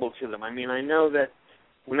available to them. I mean, I know that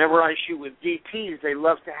whenever I shoot with DPs, they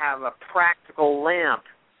love to have a practical lamp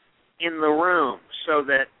in the room so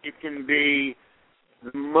that it can be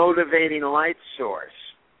the motivating light source,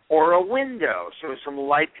 or a window so some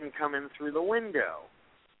light can come in through the window.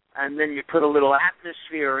 And then you put a little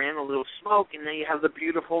atmosphere in, a little smoke, and then you have the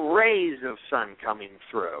beautiful rays of sun coming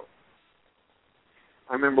through.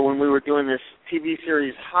 I remember when we were doing this TV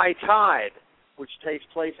series High Tide, which takes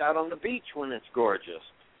place out on the beach when it's gorgeous.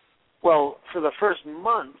 Well, for the first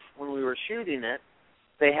month when we were shooting it,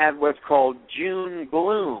 they had what's called June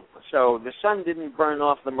gloom. So the sun didn't burn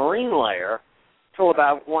off the marine layer till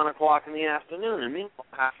about 1 o'clock in the afternoon, and meanwhile,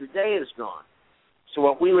 half your day is gone. So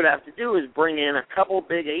what we would have to do is bring in a couple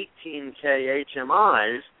big 18K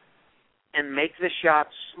HMIs and make the shots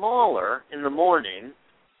smaller in the morning,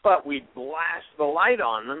 but we'd blast the light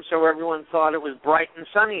on them so everyone thought it was bright and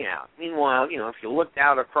sunny out. Meanwhile, if you looked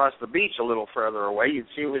out across the beach a little further away, you'd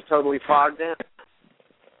see it was totally fogged in.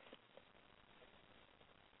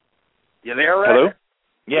 You there, Red? Hello?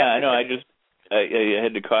 Yeah, I know. I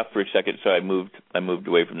had to cough for a second, so I moved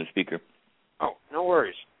away from the speaker. Oh, no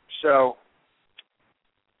worries. So,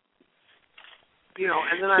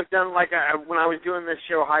 and then I've done, when I was doing this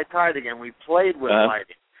show, High Tide again, we played with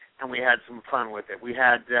lighting, and we had some fun with it. We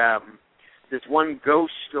had this one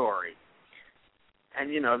ghost story,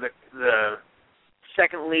 and, the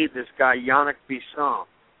second lead, this guy, Yannick Bisson,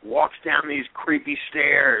 walks down these creepy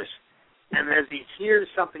stairs, and as he hears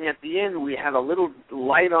something at the end, we had a little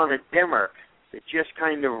light on a dimmer that just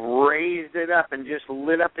kind of raised it up and just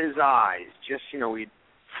lit up his eyes. Just, we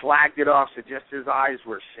flagged it off so just his eyes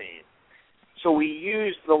were seen. So we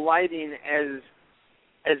used the lighting as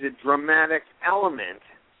a dramatic element,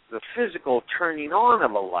 the physical turning on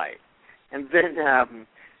of a light. And then,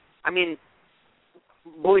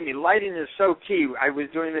 believe me, lighting is so key. I was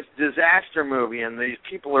doing this disaster movie, and these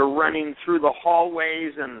people are running through the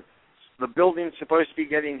hallways, and the building's supposed to be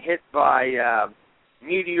getting hit by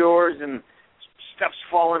meteors, and stuff's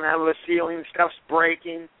falling out of the ceiling, stuff's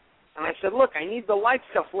breaking. And I said, look, I need the lights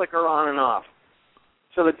to flicker on and off.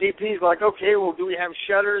 So the DP's like, okay, well, do we have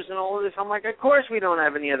shutters and all of this? I'm like, of course we don't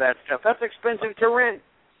have any of that stuff. That's expensive to rent.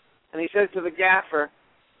 And he says to the gaffer,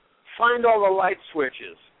 find all the light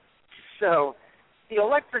switches. So the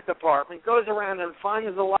electric department goes around and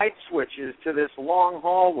finds the light switches to this long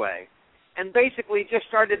hallway and basically just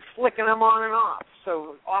started flicking them on and off.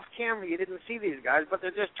 So off camera you didn't see these guys, but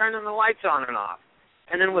they're just turning the lights on and off.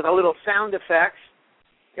 And then with a little sound effects,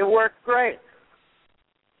 it worked great.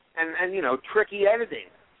 And tricky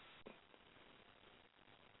editing.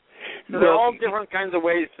 So there are all different kinds of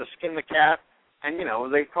ways to skin the cat, and,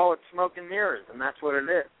 they call it smoke and mirrors, and that's what it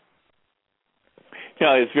is.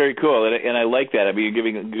 No, it's very cool, and I like that. You're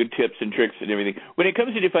giving good tips and tricks and everything. When it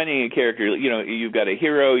comes to defining a character, you've got a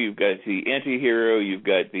hero, you've got the anti-hero, you've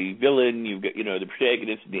got the villain, you've got, the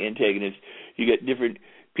protagonist and the antagonist. You got different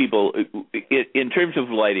people. In terms of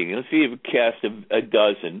lighting, let's say you have a cast of a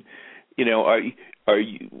dozen. Are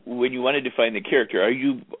you when you want to define the character, are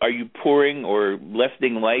you pouring or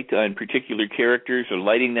lessening light on particular characters or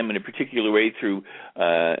lighting them in a particular way through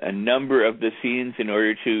a number of the scenes in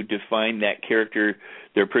order to define that character,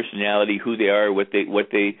 their personality, who they are, what they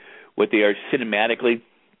are cinematically?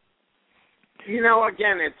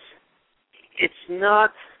 Again, it's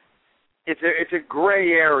not. It's a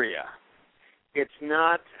gray area. It's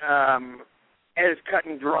not as cut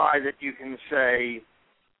and dry that you can say,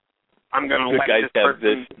 I'm going to let this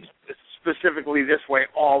person specifically this way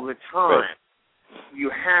all the time. Right. You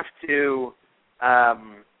have to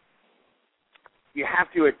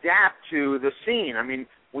adapt to the scene.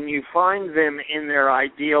 When you find them in their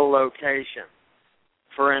ideal location,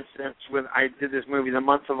 for instance, I did this movie, The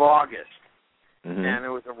Month of August, and it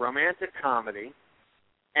was a romantic comedy,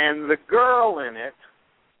 and the girl in it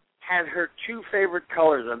had her two favorite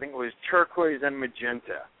colors. I think it was turquoise and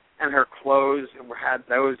magenta. And her clothes had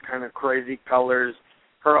those kind of crazy colors.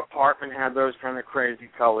 Her apartment had those kind of crazy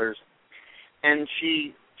colors. And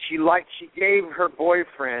she gave her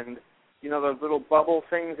boyfriend, those little bubble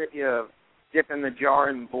things that you dip in the jar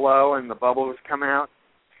and blow and the bubbles come out.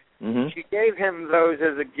 Mm-hmm. She gave him those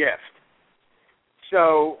as a gift.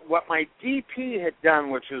 So what my DP had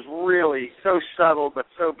done, which was really so subtle but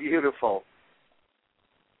so beautiful,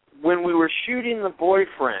 when we were shooting the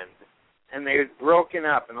boyfriend, and they had broken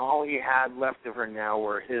up, and all he had left of her now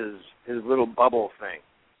were his little bubble thing.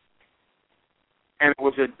 And it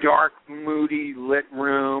was a dark, moody, lit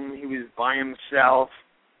room. He was by himself,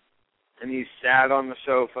 and he sat on the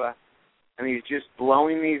sofa, and he was just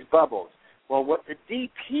blowing these bubbles. Well, what the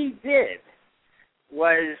DP did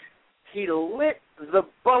was he lit the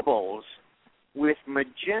bubbles with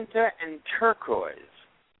magenta and turquoise,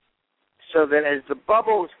 so that as the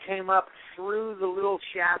bubbles came up through the little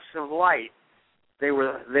shafts of light, they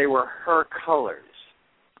were her colors.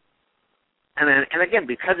 And again,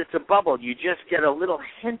 because it's a bubble, you just get a little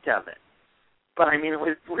hint of it. But it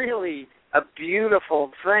was really a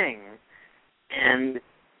beautiful thing, and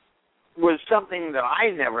was something that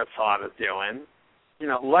I never thought of doing.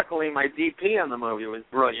 Luckily my DP on the movie was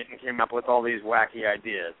brilliant and came up with all these wacky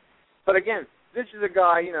ideas. But again, this is a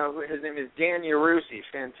guy, his name is Dan Yarusi,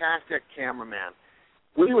 fantastic cameraman.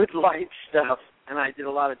 We would light stuff, and I did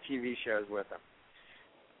a lot of TV shows with him.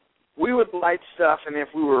 We would light stuff, and if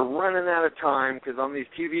we were running out of time, because on these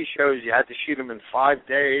TV shows you had to shoot them in 5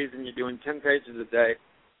 days, and you're doing 10 pages a day,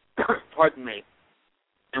 pardon me,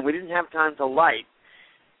 and we didn't have time to light,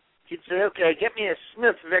 he'd say, okay, get me a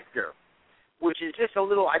Smith Victor, which is just a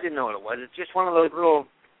little, I didn't know what it was. It's just one of those little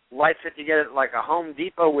lights that you get at like a Home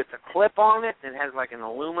Depot with a clip on it that has like an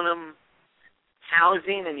aluminum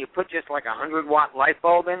housing, and you put just like a 100-watt light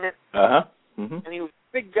bulb in it. Uh-huh. Mm-hmm. And he was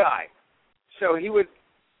a big guy. So he would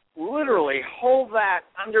literally hold that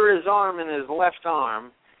under his arm in his left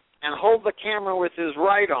arm and hold the camera with his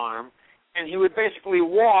right arm, and he would basically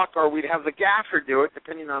walk, or we'd have the gaffer do it,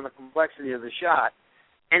 depending on the complexity of the shot,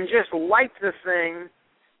 and just light the thing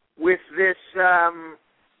with this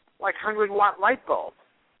like 100-watt light bulb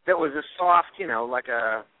that was a soft, like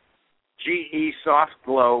a GE soft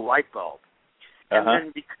glow light bulb. And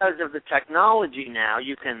then because of the technology now,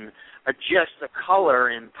 you can adjust the color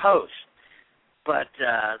in post. But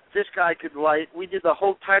this guy could light, we did the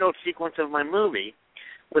whole title sequence of my movie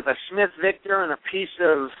with a Smith Victor and a piece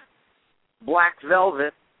of black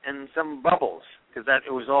velvet and some bubbles, because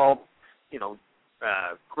it was all,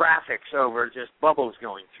 graphics over just bubbles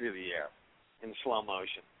going through the air in slow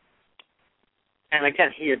motion. And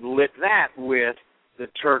again, he had lit that with the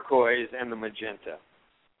turquoise and the magenta.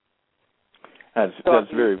 That's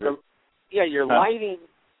very good. Yeah, your lighting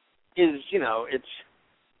is,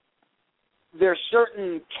 there's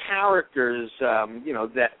certain characters,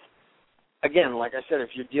 that, again, like I said, if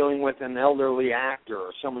you're dealing with an elderly actor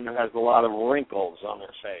or someone who has a lot of wrinkles on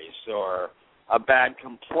their face or a bad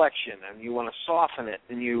complexion and you want to soften it,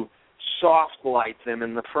 then you soft light them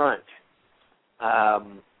in the front.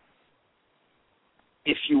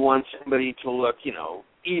 If you want somebody to look,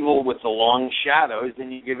 evil with the long shadows,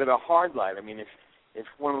 then you give it a hard light. I mean, if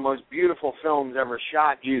one of the most beautiful films ever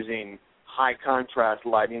shot using high contrast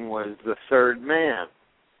lighting was The Third Man,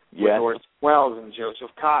 with Orson Welles and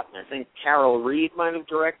Joseph Cotten. I think Carol Reed might have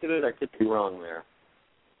directed it. I could be wrong there.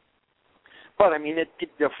 But, I mean, it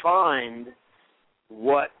defined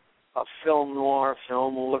what a film noir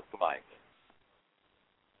film looked like.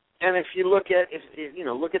 And if you look at,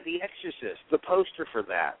 look at The Exorcist, the poster for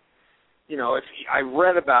that. If I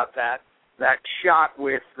read about that shot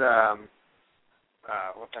with,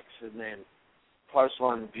 what's his name? Klaus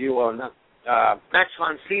von Bülow, Max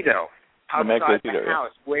von Sydow, outside the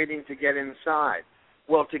house, waiting to get inside.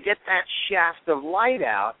 Well, to get that shaft of light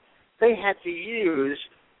out, they had to use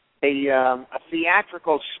a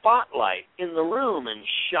theatrical spotlight in the room and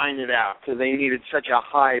shine it out because they needed such a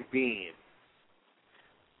high beam.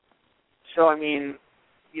 So, I mean,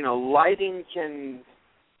 lighting can,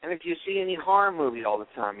 and if you see any horror movie all the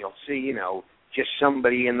time, you'll see, just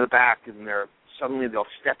somebody in the back and suddenly they'll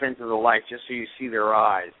step into the light just so you see their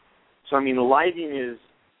eyes. So, I mean, lighting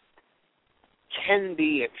can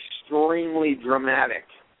be extremely dramatic.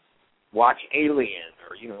 Watch Alien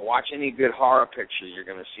or, watch any good horror picture, you're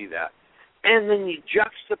going to see that. And then you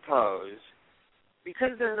juxtapose,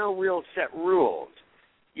 because there are no real set rules,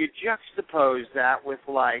 you juxtapose that with,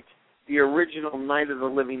 like, the original Night of the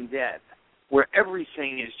Living Dead, where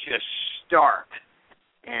everything is just stark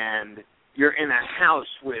and you're in a house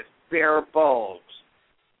with bare bulbs.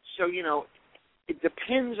 So, it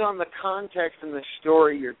depends on the context and the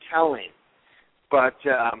story you're telling. But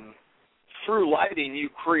through lighting, you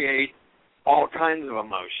create all kinds of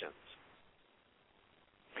emotions.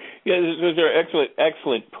 Yeah, those are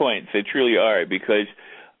excellent points. They truly are, because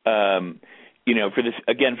for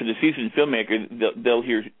the seasoned filmmaker, they'll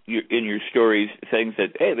hear in your stories things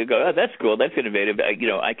that, hey, they go, oh, that's cool, that's innovative.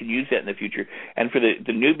 I could use that in the future. And for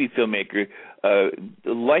the newbie filmmaker,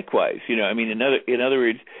 likewise. In other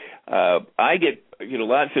words, I get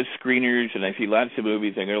lots of screeners and I see lots of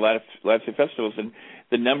movies and I go to lots of festivals, and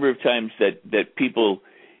the number of times that people,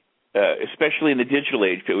 especially in the digital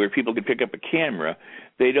age where people can pick up a camera,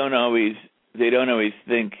 they don't always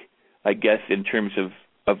think, I guess, in terms of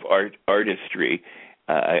artistry.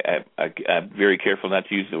 I'm very careful not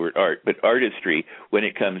to use the word art, but artistry when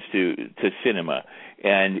it comes to cinema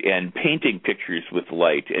and painting pictures with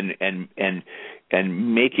light and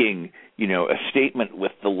making a statement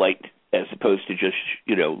with the light as opposed to just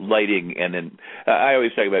lighting. And then I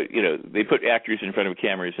always talk about they put actors in front of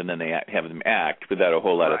cameras and then they have them act without a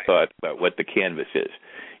whole lot of thought about what the canvas is.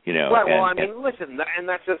 Right. Listen, and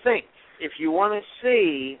that's the thing. If you want to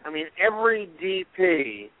see, every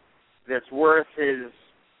DP that's worth his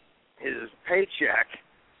paycheck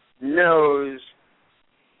knows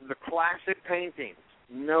the classic paintings,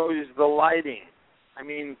 knows the lighting. A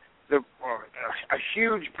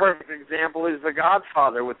huge perfect example is The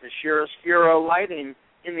Godfather with the chiaroscuro lighting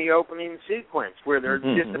in the opening sequence where they're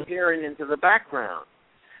disappearing into the background.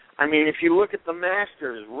 If you look at the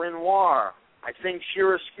masters, Renoir, I think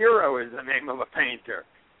chiaroscuro is the name of a painter.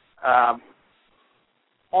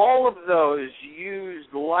 all of those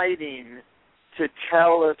used lighting to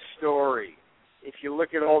tell a story. If you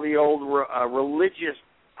look at all the old religious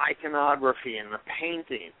iconography and the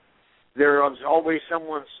painting, there is always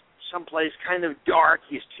someplace kind of dark.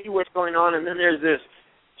 You see what's going on, and then there's this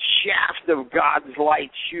shaft of God's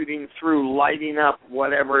light shooting through, lighting up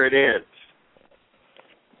whatever it is.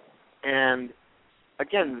 And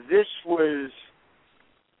again,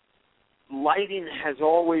 lighting has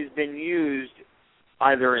always been used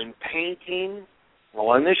either in painting,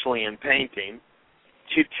 well, initially in painting,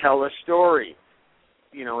 to tell a story.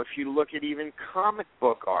 You know, if you look at even comic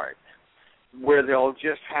book art, where they'll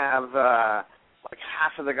just have like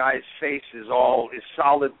half of the guy's face is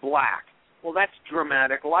solid black. Well, that's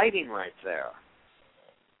dramatic lighting right there.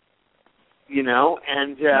 You know,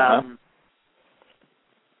 and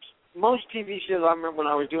most TV shows, I remember when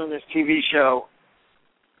I was doing this TV show,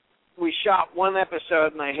 we shot one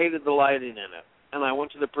episode and I hated the lighting in it. And I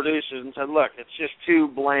went to the producers and said, look, it's just too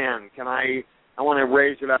bland. I want to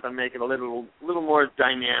raise it up and make it a little more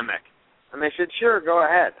dynamic. And they said, sure, go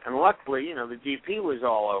ahead. And luckily, you know, the DP was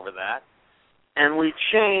all over that. And we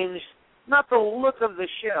changed, not the look of the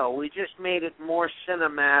show, we just made it more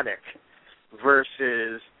cinematic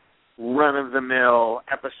versus run-of-the-mill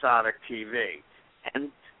episodic TV.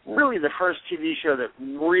 And really the first TV show that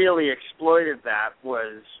really exploited that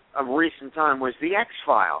was, of recent time, was The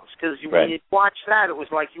X-Files. Because when you watch that, it was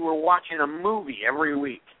like you were watching a movie every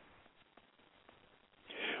week.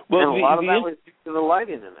 Well, and a lot of that was due to the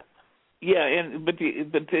lighting in it. Yeah, but the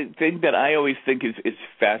thing that I always think is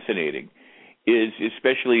fascinating is,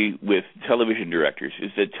 especially with television directors,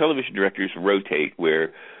 is that television directors rotate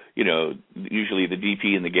where, you know, usually the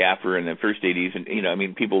DP and the gaffer and the first ADs and, you know, I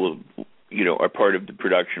mean, people, you know, are part of the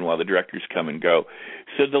production while the directors come and go.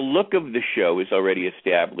 So the look of the show is already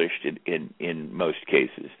established in most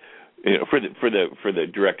cases, you know, for the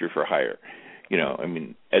director for hire. You know, I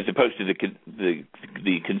mean, as opposed to the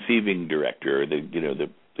conceiving director or the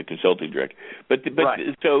consulting director. But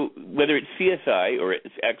so whether it's CSI or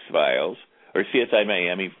it's X-Files or CSI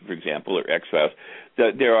Miami, for example, or X-Files,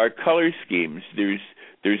 there are color schemes. There's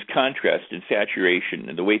contrast and saturation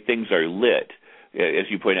and the way things are lit, as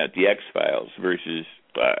you point out, the X-Files versus,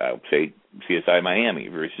 I'll say, CSI Miami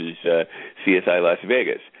versus CSI Las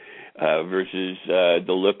Vegas versus the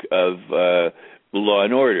look of the Law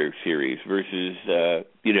and Order series versus,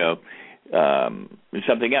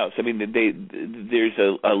 something else. I mean, there's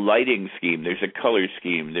a lighting scheme, there's a color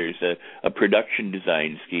scheme, there's a production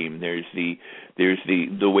design scheme, there's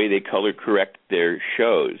the way they color correct their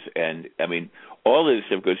shows, and I mean, all of this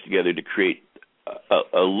stuff goes together to create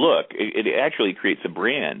a look. It actually creates a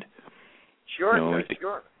brand. Sure,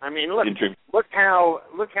 sure. I mean, look how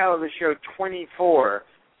the show 24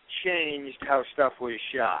 changed how stuff was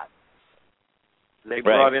shot. They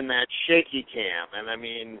brought in that shaky cam, and I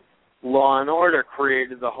mean, Law and Order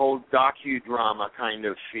created the whole docudrama kind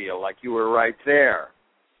of feel, like you were right there.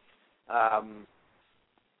 And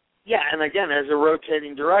again, as a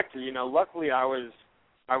rotating director, you know, luckily I was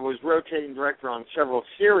rotating director on several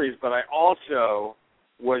series, but I also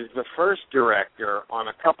was the first director on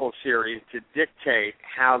a couple series to dictate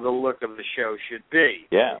how the look of the show should be.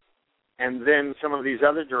 Yeah. And then some of these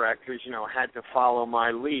other directors, you know, had to follow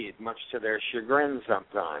my lead, much to their chagrin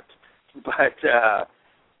sometimes. But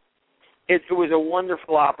it was a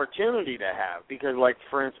wonderful opportunity to have because, like,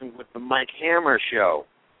 for instance, with the Mike Hammer show,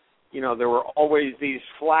 you know, there were always these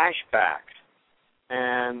flashbacks.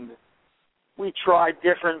 And we tried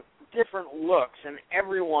different looks, and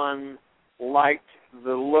everyone liked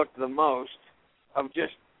the look the most of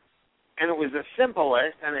just, and it was the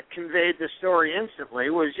simplest, and it conveyed the story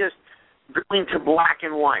instantly, was just going to black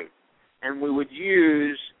and white. And we would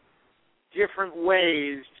use different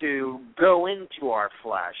ways to go into our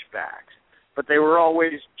flashbacks, but they were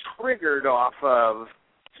always triggered off of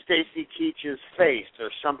Stacy Keach's face or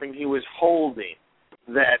something he was holding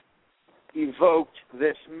that evoked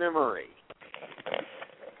this memory.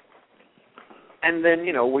 And then,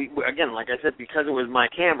 you know, we again, like I said, because it was my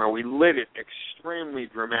camera, we lit it extremely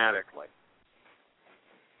dramatically.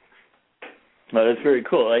 Well, that's very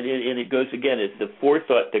cool. And it goes, again, it's the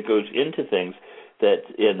forethought that goes into things, that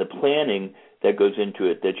and the planning that goes into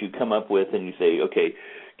it, that you come up with and you say, okay,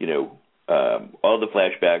 you know, all the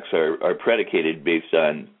flashbacks are predicated based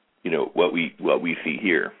on, you know, what we see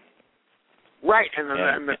here. Right,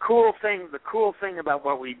 and the cool thing about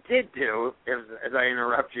what we did do, as I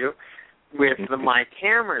interrupt you, with the My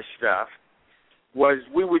Camera stuff, was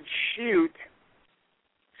we would shoot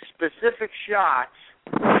specific shots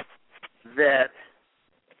that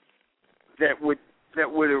were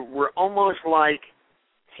almost like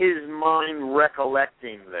his mind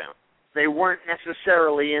recollecting them. They weren't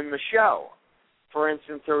necessarily in the show. For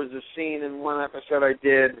instance, there was a scene in one episode I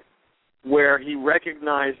did where he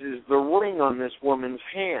recognizes the ring on this woman's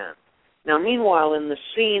hand. Now, meanwhile, in the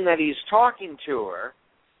scene that he's talking to her,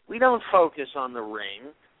 we don't focus on the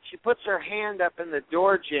ring. She puts her hand up in the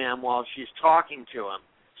door jamb while she's talking to him,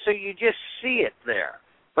 so you just see it there.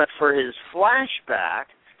 But for his flashback,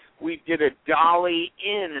 we did a dolly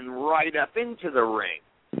in and right up into the ring,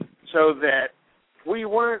 so that we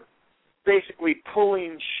weren't basically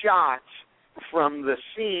pulling shots from the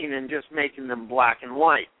scene and just making them black and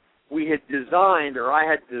white. We had designed, or I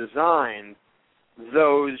had designed,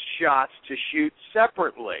 those shots to shoot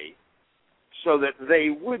separately so that they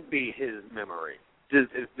would be his memory. Does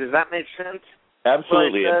that make sense?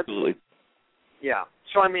 Absolutely, absolutely. Yeah.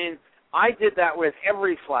 So, I mean, I did that with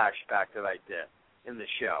every flashback that I did in the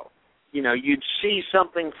show. You know, you'd see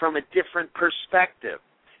something from a different perspective.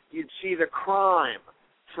 You'd see the crime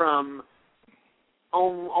from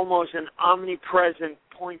almost an omnipresent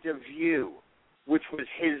point of view, which was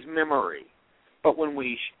his memory. But when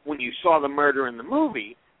you saw the murder in the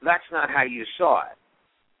movie, that's not how you saw it.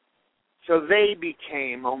 So they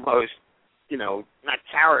became almost, you know, not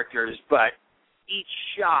characters, but each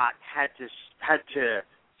shot had to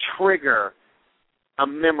trigger a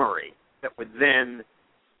memory that would then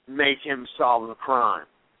make him solve the crime.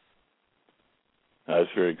 That's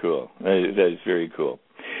very cool. That is very cool.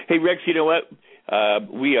 Hey, Rex, you know what?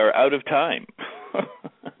 We are out of time.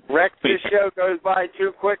 Rex, this show goes by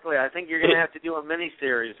too quickly. I think you're going to have to do a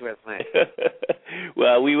mini-series with me.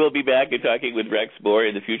 Well, we will be back and talking with Rex more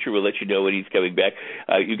in the future. We'll let you know when he's coming back.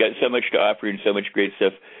 You've got so much to offer and so much great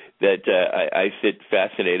stuff that I sit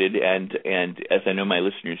fascinated, and as I know my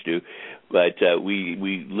listeners do. But we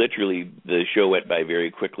literally, the show went by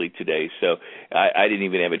very quickly today, so I didn't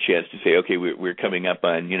even have a chance to say, okay, we're coming up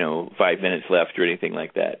on, 5 minutes left or anything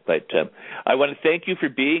like that. But I want to thank you for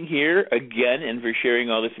being here again and for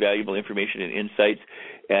sharing all this valuable information and insights.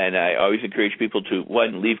 And I always encourage people to,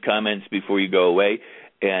 one, leave comments before you go away,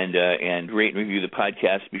 and rate and review the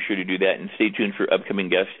podcast. Be sure to do that, and stay tuned for upcoming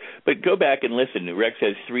guests. But go back and listen. Rex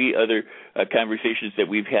has 3 other conversations that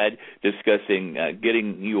we've had discussing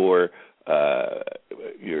getting your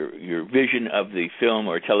vision of the film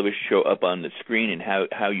or television show up on the screen and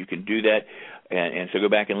how you can do that. And so go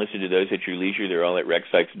back and listen to those at your leisure. They're all at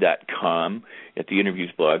rexsikes.com at the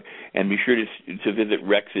interviews blog. And be sure to visit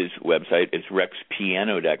Rex's website. It's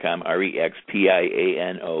rexpiano.com,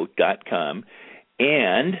 rexpiano.com.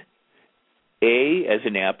 And A as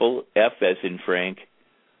in Apple, F as in Frank,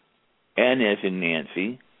 N as in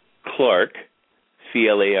Nancy, Clarke,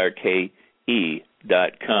 CLARKE.com,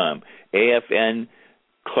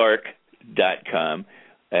 AFNClarke.com,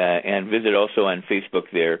 and visit also on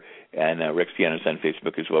Facebook there, and Rex Piano's on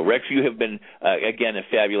Facebook as well. Rex, you have been, again, a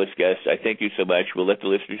fabulous guest. I thank you so much. We'll let the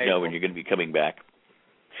listeners know when you're going to be coming back.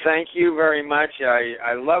 Thank you very much.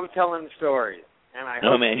 I love telling stories. And I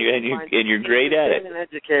hope you're great at it. And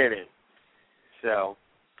educated. So,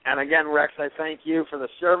 and again, Rex, I thank you for the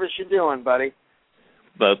service you're doing, buddy.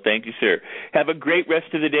 Well, thank you, sir. Have a great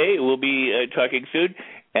rest of the day. We'll be talking soon,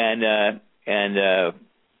 and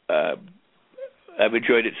I've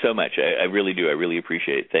enjoyed it so much. I really do. I really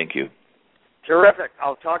appreciate it. Thank you. Terrific.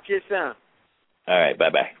 I'll talk to you soon. All right.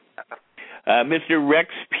 Bye-bye. Mr. Rex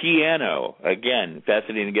Piano, again,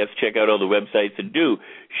 fascinating guest. Check out all the websites and do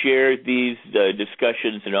share these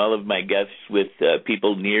discussions and all of my guests with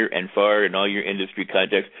people near and far in all your industry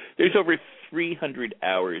contacts. There's over 300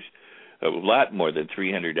 hours, a lot more than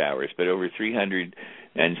 300 hours, but over 300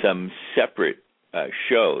 and some separate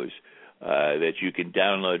shows that you can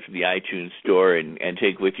download from the iTunes store and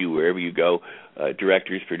take with you wherever you go.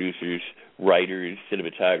 Directors, producers, writers,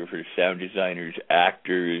 cinematographers, sound designers,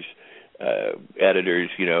 actors,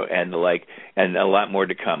 editors, and the like, and a lot more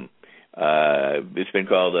to come. It's been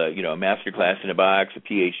called a master class in a box, a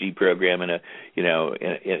PhD program, and a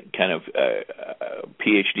kind of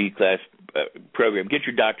PhD class program. Get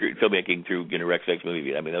your doctorate in filmmaking through Rex Sikes Movie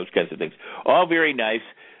Beat. I mean, those kinds of things. All very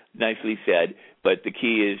nicely said. But the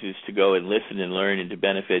key is to go and listen and learn and to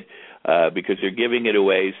benefit, because they're giving it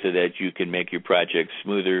away so that you can make your projects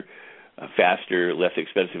smoother, faster, less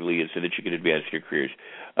expensively, and so that you can advance your careers.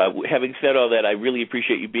 Having said all that, I really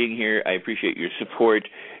appreciate you being here. I appreciate your support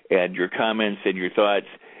and your comments and your thoughts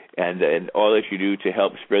and all that you do to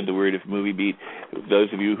help spread the word of Movie Beat.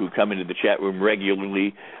 Those of you who come into the chat room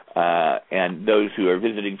regularly and those who are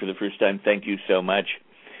visiting for the first time, thank you so much.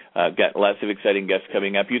 Got lots of exciting guests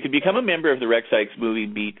coming up. You can become a member of the Rex Sikes Movie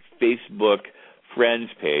Beat Facebook friends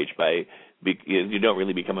page you don't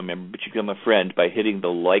really become a member, but you become a friend by hitting the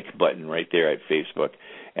like button right there at Facebook.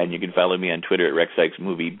 And you can follow me on Twitter at Rex Sikes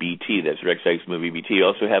Movie BT. That's Rex Sikes Movie BT.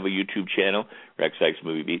 Also have a YouTube channel, Rex Sikes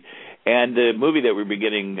Movie Beat. And the movie that we're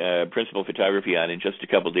beginning principal photography on in just a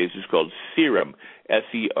couple of days is called Serum,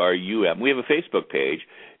 S-E-R-U-M. We have a Facebook page.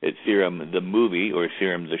 It's Serum the Movie, or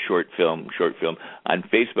Serum the short film on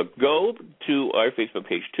Facebook. Go to our Facebook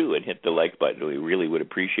page, too, and hit the like button. We really would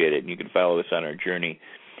appreciate it. And you can follow us on our journey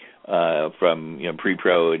from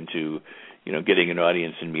pre-pro into getting an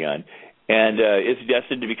audience and beyond. And it's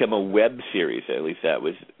destined to become a web series. At least that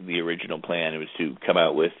was the original plan. It was to come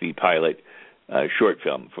out with the pilot short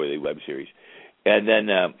film for the web series, and then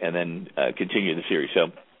continue the series. So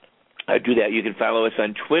do that. You can follow us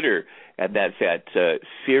on Twitter, and that's at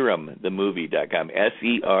serumthemovie.com.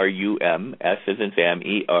 SERUM, S as in Sam,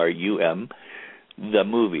 ERUM,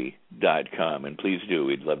 themovie.com. And please do.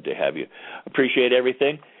 We'd love to have you. Appreciate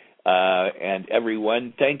everything. And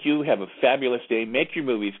everyone, thank you. Have a fabulous day. Make your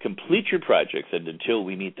movies, complete your projects, and until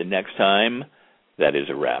we meet the next time, that is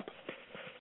a wrap.